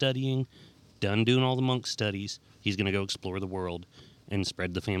done studying, done doing all the monk studies. He's going to go explore the world and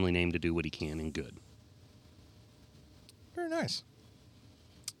spread the family name to do what he can and good. Very nice.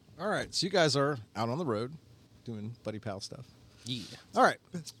 All right, so you guys are out on the road doing buddy pal stuff. Yeah. All right.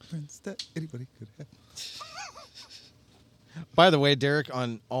 Best friends that anybody could have. By the way, Derek,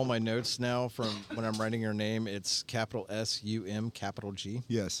 on all my notes now from when I'm writing your name, it's capital S-U-M, capital G.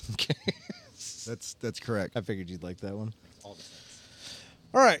 Yes, Okay. that's correct. I figured you'd like that one. All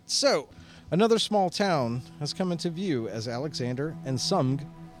right, so Another small town has come into view as Alexander and Sumg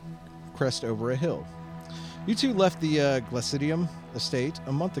crest over a hill. You two left the Glacidium estate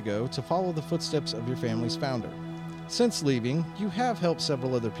a month ago to follow the footsteps of your family's founder. Since leaving, you have helped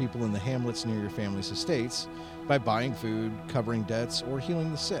several other people in the hamlets near your family's estates by buying food, covering debts, or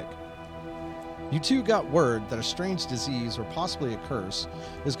healing the sick. You two got word that a strange disease or possibly a curse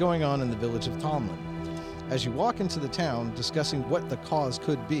is going on in the village of Tomlin. As you walk into the town discussing what the cause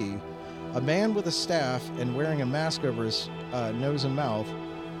could be, a man with a staff and wearing a mask over his nose and mouth,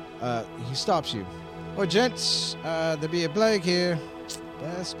 he stops you. "Oh, gents, there be a plague here.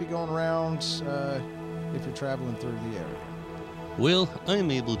 Best be going around if you're traveling through the area." Well,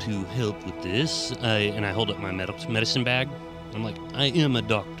 I'm able to help with this. I hold up my medicine bag. I'm like, I am a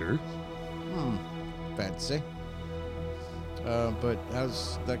doctor. Fancy. But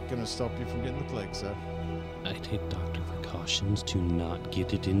how's that gonna stop you from getting the plague, sir? I take doctor precautions to not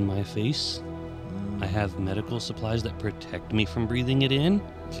get it in my face. I have medical supplies that protect me from breathing it in.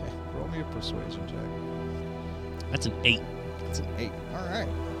 Okay, roll me a persuasion check. That's an 8. It's an 8. All right.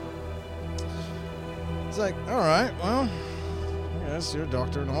 It's like, all right, well, yes, you're a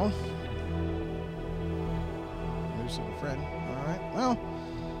doctor and all. Here's a friend. All right. Well,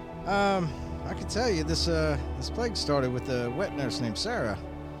 I can tell you this plague started with a wet nurse named Sarah.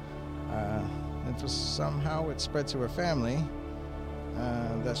 And for somehow it spread to her family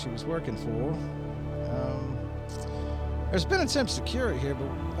that she was working for. There's been attempts to cure it here, but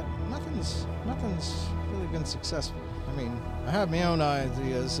nothing's really been successful. I mean, I have my own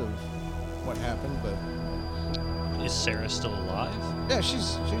ideas of what happened, but Is Sarah still alive? yeah,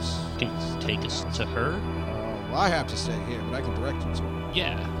 she's. Can you take us to her? Well, I have to stay here, but I can direct you to her.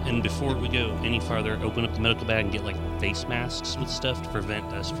 Yeah, and before we go any farther, open up the medical bag and get like face masks with stuff to prevent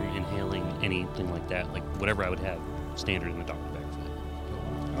us from inhaling anything like that, like whatever I would have standard in the doctor bag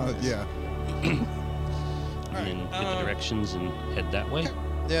for that. Yeah. And then get the directions and head that way.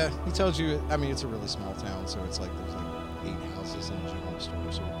 Yeah, he tells you. I mean, it's a really small town, so it's like there's like 8 houses and a general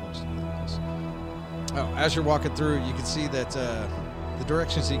store, so you're close to the house. Oh, as you're walking through, you can see that the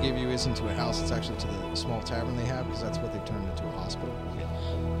directions he gave you isn't to a house. It's actually to the small tavern they have, because that's what they've turned into a hospital.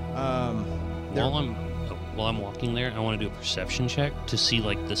 While I'm walking there, I want to do a perception check to see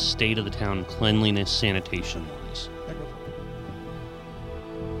like the state of the town, cleanliness, sanitation wise.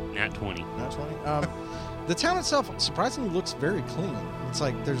 Nat 20. Not 20. The town itself surprisingly looks very clean. It's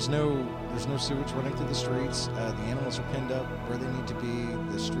like there's no sewage running through the streets. The animals are pinned up where they need to be.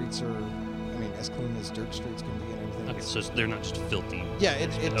 The streets are, I mean, as clean as dirt streets can be and everything. Okay, so they're not just filthy. Yeah,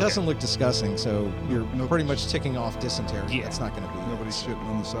 it Okay. doesn't look disgusting, so you're No- pretty much ticking off dysentery. Yeah. That's not going to be. Nobody's shitting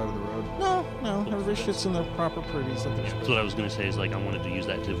on the side of the road. No, everybody shits in the proper privies that they're Yeah, supposed that's what I was going to say is like I wanted to use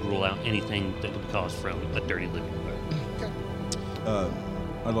that to rule out anything that could be caused from a dirty living environment.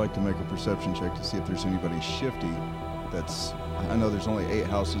 I'd like to make a perception check to see if there's anybody shifty. I know there's only 8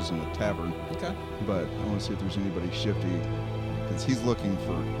 houses in the tavern, Okay. but I want to see if there's anybody shifty, because he's looking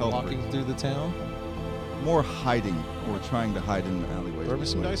for help. Walking through the town. More hiding or trying to hide in the alleyways. Throw me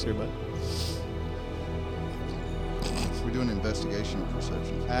some dice here, bud. We're doing investigation or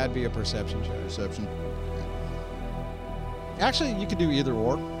perception. That'd be a perception check. Perception. Actually, you could do either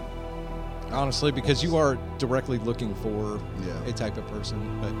or. Honestly, because you are directly looking for Yeah. a type of person,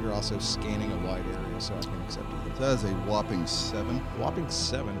 but you're also scanning a wide area, so I can accept either. That is a whopping 7. Whopping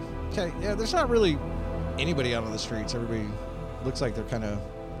 7. Okay, yeah, there's not really anybody out on the streets. Everybody looks like they're kind of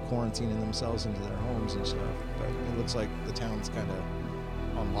quarantining themselves into their homes and stuff, but it looks like the town's kind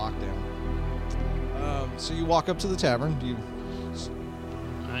of on lockdown. So you walk up to the tavern. Do you?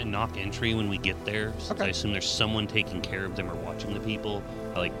 I knock entry when we get there. Since Okay. I assume there's someone taking care of them or watching the people.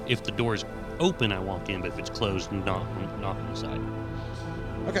 Like if the door's open, I walk in, but if it's closed, knock on the side.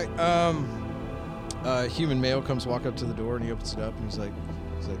 Okay. A human male comes walk up to the door and he opens it up and he's like,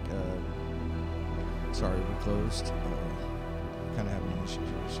 sorry, we're closed. Kind of having an issue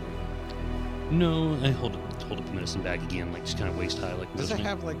here. So. No, I hold up the medicine bag again, like just kind of waist high, like Does it movement.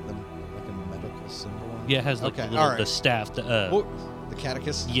 have like a medical symbol on it? Yeah, it has like Okay, the, little, all right. the staff. The Well, the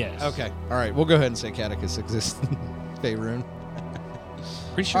catechist? Yes. Okay. All right. We'll go ahead and say catechist exists in Faerun.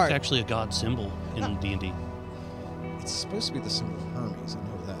 pretty sure all it's right. actually a god symbol in D&D. It's supposed to be the symbol of Hermes. I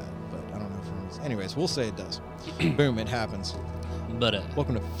know that, but I don't know if Hermes. Anyways, we'll say it does. Boom, it happens. But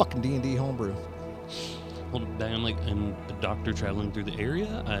Welcome to fucking D&D homebrew. hold it back. I'm like, I'm a doctor traveling through the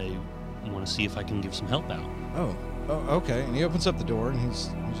area. I want to see if I can give some help out. Oh, okay. And he opens up the door and he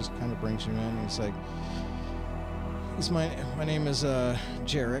just kind of brings you in. And he's like, my name is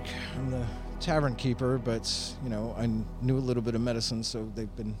Jarek. I'm the tavern keeper, but I knew a little bit of medicine, so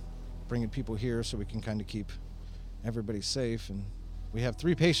they've been bringing people here so we can kind of keep everybody safe. And we have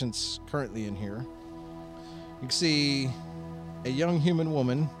 3 patients currently in here. You can see a young human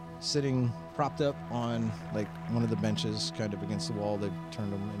woman sitting propped up on like one of the benches kind of against the wall. They've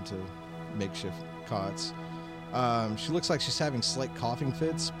turned them into makeshift cots. She looks like she's having slight coughing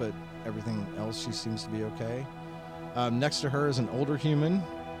fits, but everything else she seems to be okay. Next to her is an older human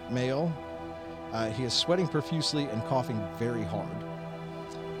male. He is sweating profusely and coughing very hard.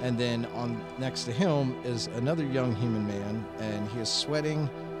 And then next to him is another young human man, and he is sweating,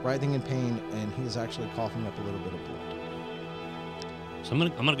 writhing in pain, and he is actually coughing up a little bit of blood. So I'm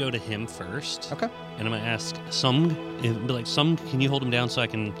gonna go to him first. Okay. And I'm gonna ask Sung, be like, Sung, can you hold him down so I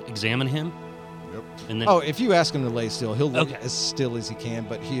can examine him? Yep. And then Oh, if you ask him to lay still, he'll lay Okay. as still as he can,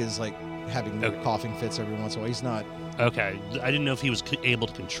 but he is like having Okay. coughing fits every once in a while. He's not. okay, I didn't know if he was able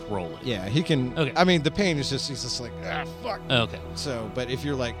to control it. Yeah, he can. Okay. I mean, the pain is just, he's just like, fuck. Okay. So, but if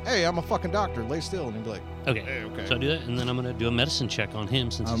you're like, hey, I'm a fucking doctor, lay still, and he'll be like, Okay. hey, okay. So I do that, and then I'm gonna do a medicine check on him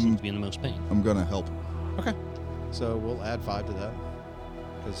since he seems to be in the most pain. I'm gonna help. Okay. So we'll add 5 to that.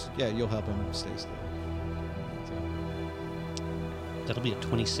 Because, yeah, you'll help him stay still. That'll be a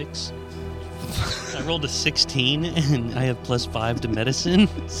 26. I rolled a 16, and I have +5 to medicine,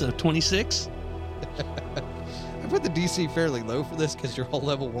 so 26. I put the DC fairly low for this because you're all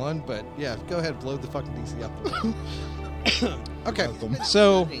level 1, but yeah, go ahead, blow the fucking DC up. Okay,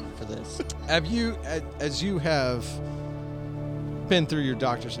 so For this. have you, as you have been through your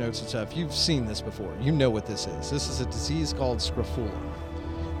doctor's notes and stuff, you've seen this before. You know what this is. This is a disease called scrofula.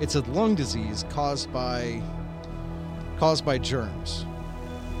 It's a lung disease caused by germs.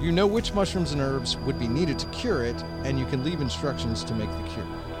 You know which mushrooms and herbs would be needed to cure it, and you can leave instructions to make the cure.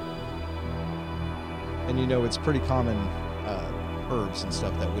 And you know it's pretty common herbs and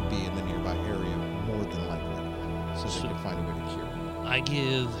stuff that would be in the nearby area more than likely, so they could find a way to cure it. I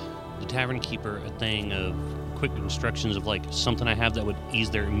give the tavern keeper a thing of quick instructions of like something I have that would ease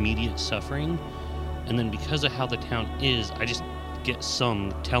their immediate suffering, and then because of how the town is, I just get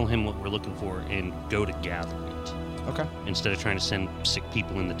some, tell him what we're looking for, and go to gather it. Okay. Instead of trying to send sick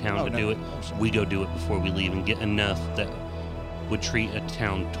people in the town Oh, to no, do it, no, sure. we go do it before we leave and get enough that would treat a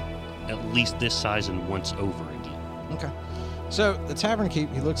town at least this size and once over again. Okay. So the tavern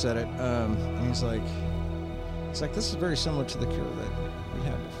keep, he looks at it, and he's like, this is very similar to the cure that we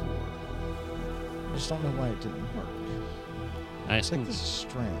had before. I just don't know why it didn't work. I It's like, think this is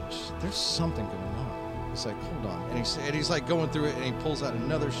strange. There's something going on. He's like, hold on. And he's like going through it, and he pulls out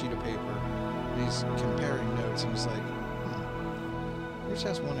another sheet of paper, and he's comparing notes, and he's like, yours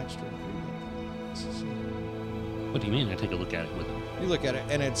has 1 extra ingredient. This is- what do you mean? I take a look at it with him. You look at it,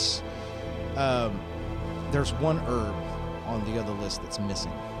 and it's, there's 1 herb on the other list that's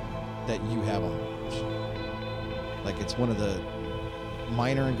missing that you have on yours. Like, it's one of the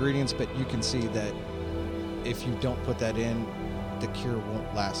minor ingredients, but you can see that if you don't put that in, the cure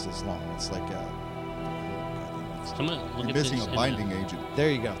won't last as long. It's like a... So I'm gonna look You're at missing this a and, binding agent. There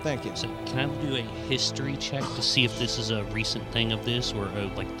you go. Thank you. So can I do a history check to see if this is a recent thing of this, or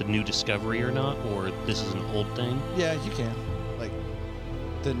like the new discovery or not, or this is an old thing? Yeah, you can. Like,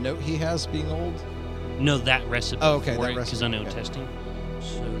 the note he has being old. No, that recipe. Oh, okay, for that it, because recipe, I know okay. testing.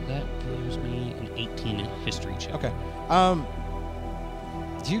 So that gives me an 18 in history check. Okay.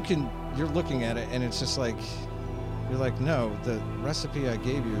 You're looking at it, and it's just like, you're like, no, the recipe I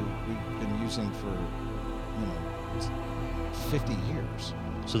gave you, we've been using for, 50 years.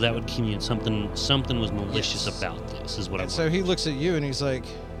 So that would keep me in something was malicious Yes. about this, is what I And so he looks at you, and he's like,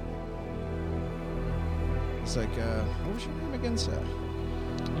 what was your name again, sir?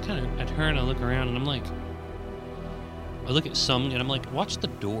 I turn, I look around, and I'm like, I look at Sung, and I'm like, watch the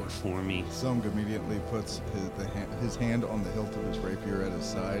door for me. Sung immediately puts his hand on the hilt of his rapier at his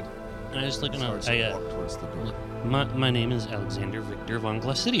side. And I just look and starts I to walk towards the door. my name is Alexander Victor von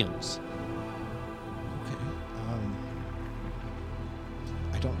Glacidiums. Okay.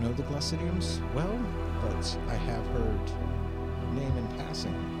 I don't know the Glacidiums well, but I have heard name in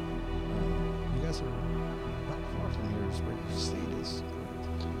passing. You guys are not far from here, is where your state is.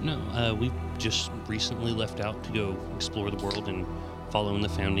 No, we just recently left out to go explore the world and follow in the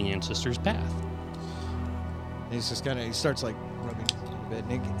founding ancestors' path. And he's just he starts like rubbing his bed,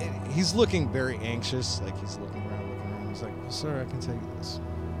 and he's looking very anxious, like he's looking around. He's like, sir, I can tell you this.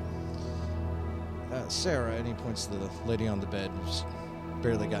 Sarah, and he points to the lady on the bed who's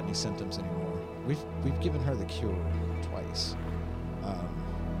barely got any symptoms anymore. We've given her the cure twice.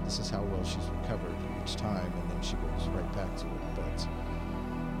 This is how well she's recovered each time, and then she goes right back to it. But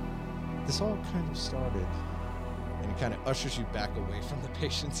this all kind of started, and he kind of ushers you back away from the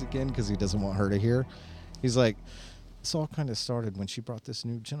patients again because he doesn't want her to hear. He's like, this all kind of started when she brought this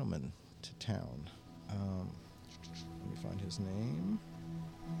new gentleman to town. Let me find his name.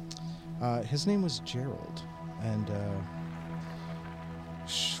 His name was Gerald, and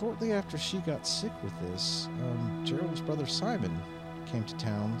shortly after she got sick with this, Gerald's brother Simon came to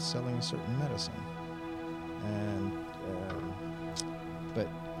town selling a certain medicine, and but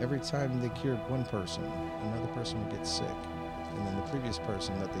every time they cured one person, another person would get sick, and then the previous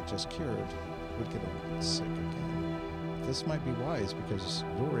person that they just cured would get sick again. This might be wise because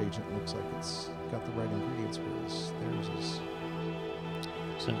your agent looks like it's got the right ingredients, whereas theirs is.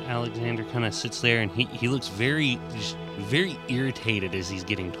 So Alexander kind of sits there, and he looks very irritated as he's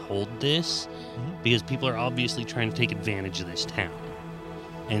getting told this, because people are obviously trying to take advantage of this town.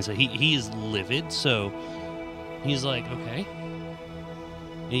 And so he is livid, so he's like, okay.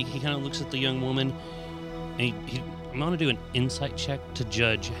 And he kind of looks at the young woman, and I'm going to do an insight check to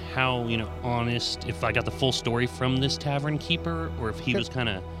judge how, honest, if I got the full story from this tavern keeper, or if he was kind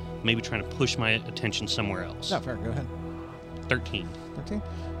of maybe trying to push my attention somewhere else. No, fair, go ahead. 13. 13?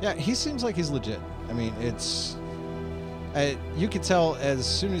 Yeah, he seems like he's legit. I mean, it's... you could tell as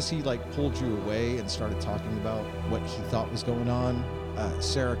soon as he, pulled you away and started talking about what he thought was going on,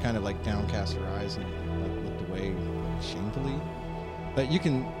 Sarah kind of, downcast her eyes and, looked away shamefully. But you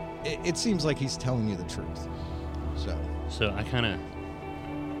can... It seems like he's telling you the truth. So I kind of...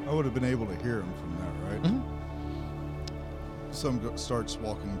 I would have been able to hear him from that, right? Mm-hmm. Some starts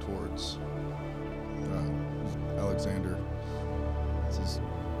walking towards Alexander. Says,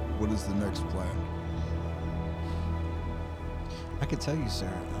 "What is the next plan?" I could tell you,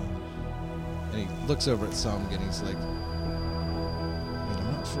 Sarah. And he looks over at Somg and he's like,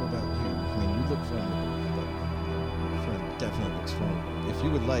 I'm not sure about you. I mean, you look formidable, but your friend definitely looks formidable. If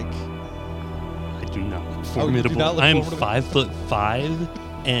you would like... I do not look Oh, you do formidable. not look I am formidable?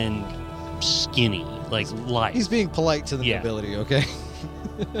 5'5" and skinny, light. He's being polite to the Yeah. nobility, okay?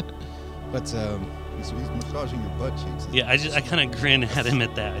 But, He's massaging your butt cheeks. Yeah, I kind of grin at him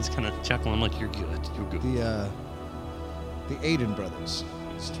at that. I just kind of chuckle. I'm like, you're good. You're good. the Aiden brothers,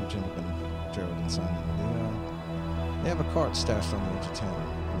 these two gentlemen, Gerald and Simon, they have a cart stashed on the edge of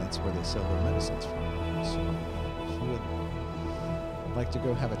town, and that's where they sell their medicines from. So if you would like to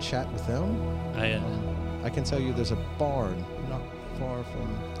go have a chat with them, I can tell you there's a barn not far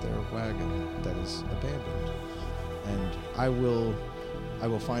from their wagon that is abandoned, and I will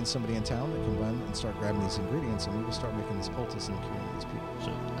find somebody in town that can run and start grabbing these ingredients, and we will start making these poultice and curing these people.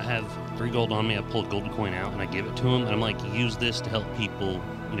 So I have 3 gold on me. I pull a gold coin out and I give it to him. And I'm like, use this to help people,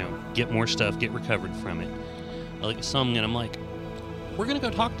 get more stuff, get recovered from it. I look at some and I'm like, we're going to go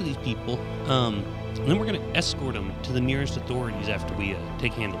talk to these people. And then we're going to escort them to the nearest authorities after we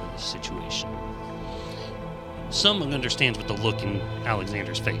take handle of this situation. Someone understands what the look in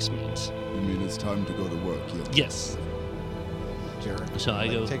Alexander's face means. You mean it's time to go to work? Yeah. Yes. Jared So I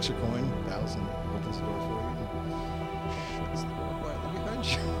go- takes your coin, bows, and opens the door for you, and shuts the door quietly behind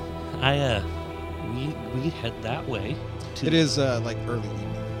you. We head that way. It is early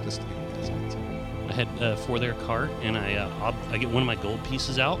evening, just to give you guys an idea. I head for their cart, and I get one of my gold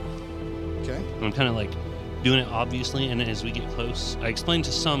pieces out. Okay. And I'm kind of doing it obviously, and as we get close, I explain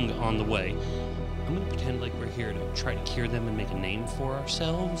to Sung on the way, I'm going to pretend like we're here to try to cure them and make a name for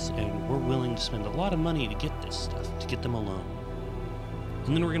ourselves, and we're willing to spend a lot of money to get this stuff, to get them alone.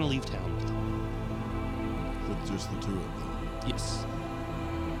 And then we're going to leave town with them. With just the 2 of them. Yes.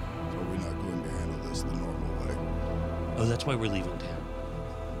 Are we not going to handle this the normal way? Oh, that's why we're leaving town.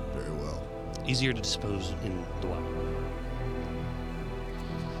 Very well. Easier to dispose in the wild.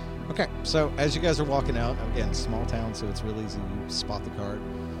 Okay, so as you guys are walking out, again, small town, so it's real easy. You spot the cart.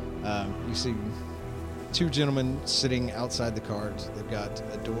 You see 2 gentlemen sitting outside the cart. They've got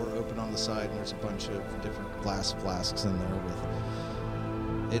a door open on the side, and there's a bunch of different glass flasks in there with...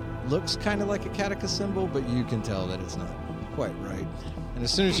 It looks kind of like a Catechus symbol, but you can tell that it's not quite right. And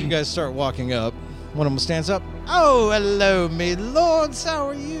as soon as you guys start walking up, one of them stands up. Oh, hello, me lords. How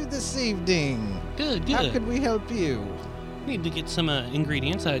are you this evening? Good, How good. could we help you? Need to get some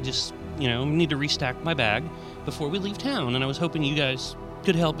ingredients. I just, need to restack my bag before we leave town, and I was hoping you guys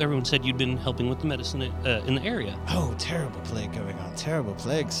could help. Everyone said you'd been helping with the medicine in the area. Oh, terrible plague going on. Terrible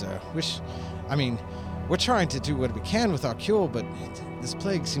plague, sir. We're trying to do what we can with our cure, but this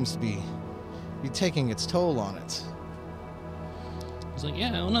plague seems to be taking its toll on it. I was like,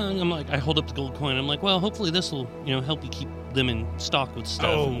 yeah, well, no. I'm like, I hold up the gold coin. I'm like, well, hopefully this will, help you keep them in stock with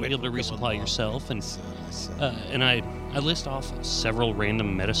stuff and be able to resupply yourself. And and I list off several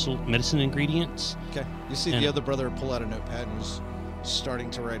random medicine ingredients. Okay. You see And- the other brother pull out a notepad and he's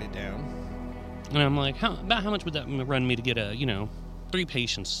starting to write it down. And I'm like, how much would that run me to get a, 3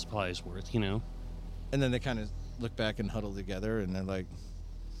 patients' supplies worth, And then they kind of look back and huddle together, and they're like,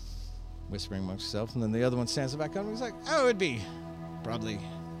 whispering amongst himself, and then the other one stands back up and he's like, "Oh, it'd be probably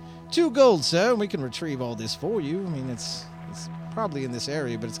 2 gold, sir, and we can retrieve all this for you. I mean, it's probably in this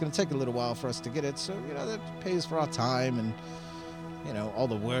area, but it's going to take a little while for us to get it, so, that pays for our time and, all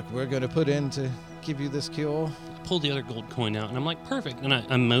the work we're going to put in to give you this cure." I pull the other gold coin out, and I'm like, perfect. And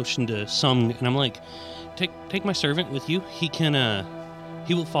I motion to Sung, and I'm like, take my servant with you. He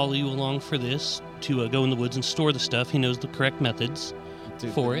will follow you along for this to go in the woods and store the stuff. He knows the correct methods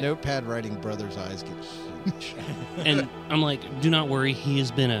Dude, for the it. notepad writing brother's eyes get huge. And I'm like, do not worry.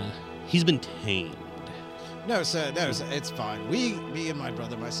 He's been tamed. No, sir, it's fine. Me and my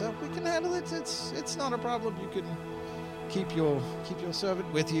brother, myself, we can handle it. It's not a problem. You can keep your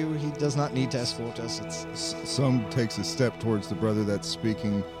servant with you. He does not need to escort us. Sung takes a step towards the brother that's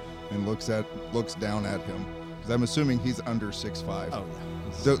speaking and looks down at him. 'Cause I'm assuming he's under 6'5". Oh,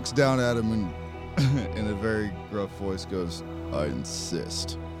 Looks down at him and in a very gruff voice goes, "I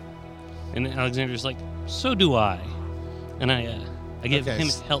insist." And Alexander's like, so do I. And I give Okay, him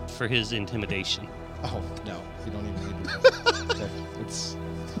s- help for his intimidation. Oh, no. You don't even need to. Okay, it's...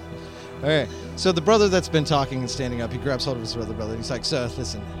 All right. So the brother that's been talking and standing up, he grabs hold of his brother, and he's like, "Sir,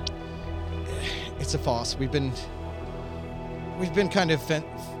 listen. It's a farce. We've been kind of,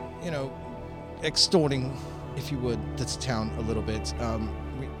 extorting, if you would, this town a little bit.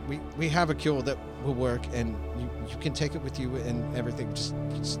 We have a cure that will work, and you can take it with you and everything.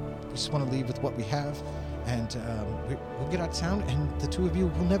 We just want to leave with what we have, and we'll get out of town, and the two of you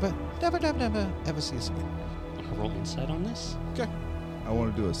will never ever see us again." I'll roll insight on this. Okay. I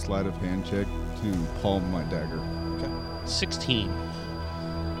want to do a sleight of hand check to palm my dagger. Okay. 16.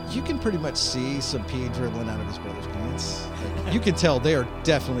 You can pretty much see some pee dribbling out of his brother's pants. Like, you can tell they are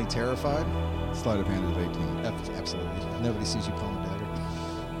definitely terrified. Sleight of hand is 18. Absolutely. Nobody sees you palm a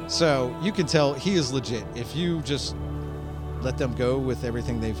dagger. So you can tell he is legit. If you just let them go with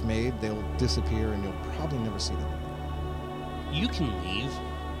everything they've made, they'll disappear and you'll probably never see them. You can leave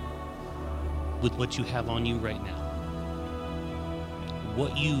with what you have on you right now.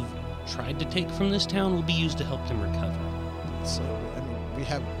 What you've tried to take from this town will be used to help them recover. So, we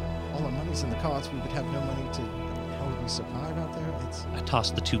have all our money's in the cards. We would have no money to... How would we survive out there? I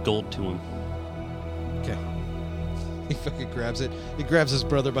tossed the 2 gold to him. Okay. He fucking grabs it. He grabs his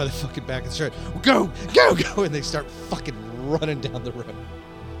brother by the fucking back and starts, "Go! Go! Go!" And they start fucking running down the road.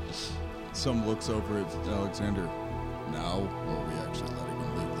 Some looks over at Alexander. Now, or are we actually letting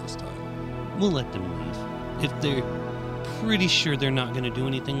him leave this time? We'll let them leave. If they're pretty sure they're not going to do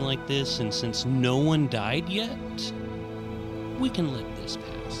anything like this, and since no one died yet, we can let this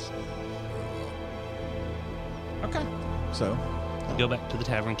pass. Okay. So, I go back to the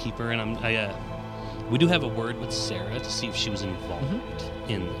tavern keeper, and we do have a word with Sarah to see if she was involved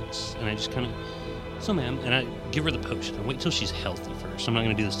in this. And I just kind of, so ma'am, and I give her the potion. I wait till she's healthy first. I'm not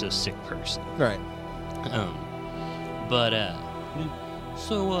going to do this to a sick person. right.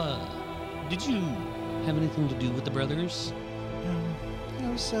 Did you have anything to do with the brothers?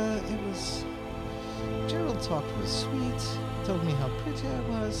 It was... Gerald talked was sweet. Told me how pretty I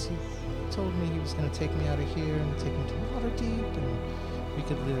was. He told me he was going to take me out of here and take me to Waterdeep, and we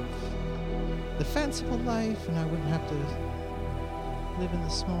could live the fanciful life, and I wouldn't have to live in the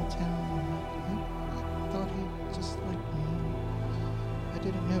small town. And I thought he just liked me. I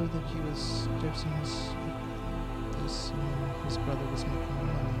didn't know that he was dosing us with this. His brother was making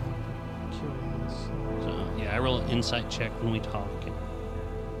money off of curing us. So, yeah, I roll an insight check when we talk. And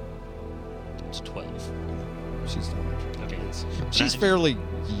it's 12. She's not. Okay. She's fairly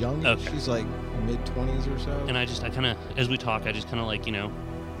young. Okay. She's like mid-20s or so. And I kind of, as we talk, I just kind of like,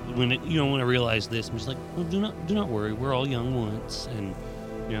 when I realize this, I'm just like, well, do not worry. We're all young once, and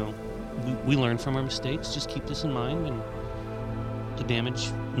we learn from our mistakes. Just keep this in mind, and the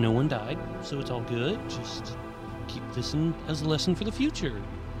damage, no one died, so it's all good. Just keep this in as a lesson for the future.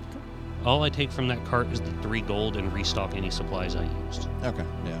 All I take from that cart is the 3 gold and restock any supplies I used. Okay,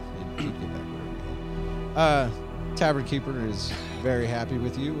 yeah. You'd get back where you go. Tavern Keeper is very happy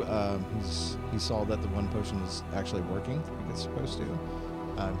with you. He saw that the one potion is actually working like it's supposed to.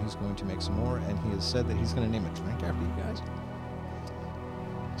 He's going to make some more, and he has said that he's going to name a drink after you guys.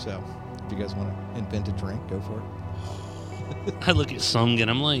 So, if you guys want to invent a drink, go for it. I look at Sung and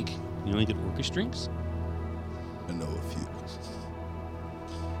I'm like, you know any good orcish drinks? I know a few.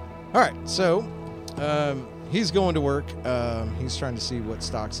 All right, so he's going to work. He's trying to see what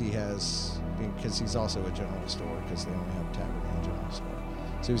stocks he has, because he's also a general store, because they only have a tavern and a general store.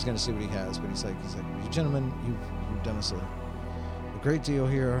 So he's going to see what he has, but he's like, you gentlemen, you've done us a great deal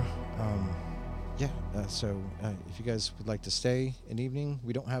here. So if you guys would like to stay an evening,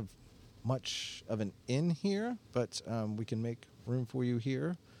 we don't have much of an inn here, but we can make room for you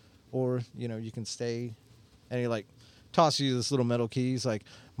here. or you can stay. And he like tosses you this little metal key. He's like,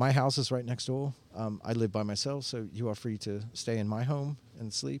 my house is right next door. I live by myself, so you are free to stay in my home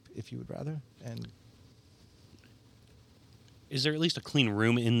and sleep if you would rather. And Is there at least a clean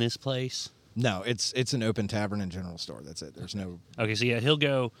room in this place? no, it's an open tavern and general store. That's it. There's no. Okay, so yeah, he'll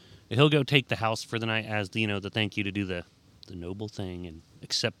go take the house for the night as the thank you to do the noble thing and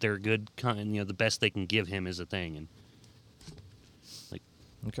accept their good the best they can give him is a thing and like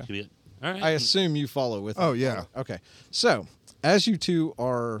Okay. he'll be like, all right. I assume you follow with. Oh, him. yeah. Okay. So as you two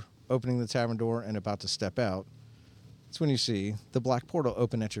are opening the tavern door and about to step out, it's when you see the black portal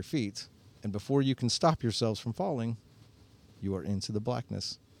open at your feet, and before you can stop yourselves from falling, you are into the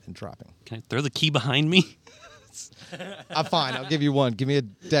blackness and dropping. Can I throw the key behind me? I'm fine. I'll give you one. Give me a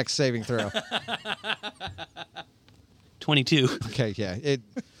dex saving throw. 22. Okay, yeah. It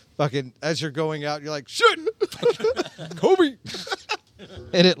fucking as you're going out, you're like, shit, Kobe,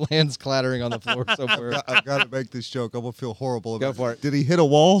 and it lands clattering on the floor somewhere. I've got to make this joke. I'm gonna feel horrible about Go for it. Did he hit a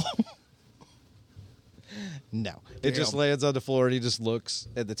wall? No, it just Damn. lands on the floor, and he just looks,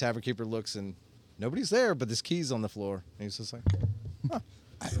 and the tavern keeper looks, and nobody's there, but this key's on the floor, and he's just like, huh.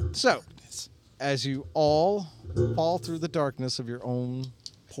 So, as you all fall through the darkness of your own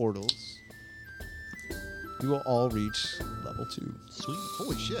portals, you will all reach level 2. Sweet.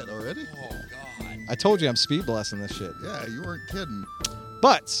 Holy shit! Already? I told you I'm speed blasting this shit. Yeah, you weren't kidding.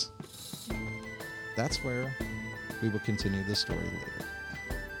 But that's where we will continue the story later.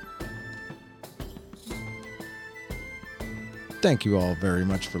 Thank you all very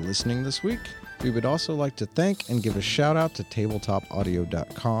much for listening this week. We would also like to thank and give a shout out to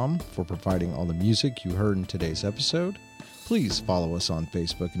tabletopaudio.com for providing all the music you heard in today's episode. Please follow us on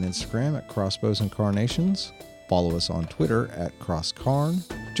Facebook and Instagram at Crossbows and Carnations. Follow us on Twitter at CrossCarn.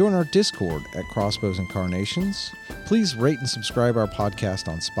 Join our Discord at Crossbows and Carnations. Please rate and subscribe our podcast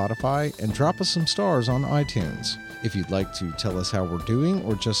on Spotify and drop us some stars on iTunes. If you'd like to tell us how we're doing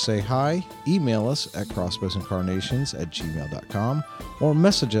or just say hi, email us at crossbowsandcarnations@gmail.com or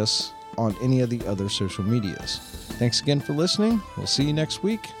message us on any of the other social medias. Thanks again for listening. We'll see you next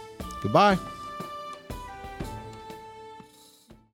week. Goodbye.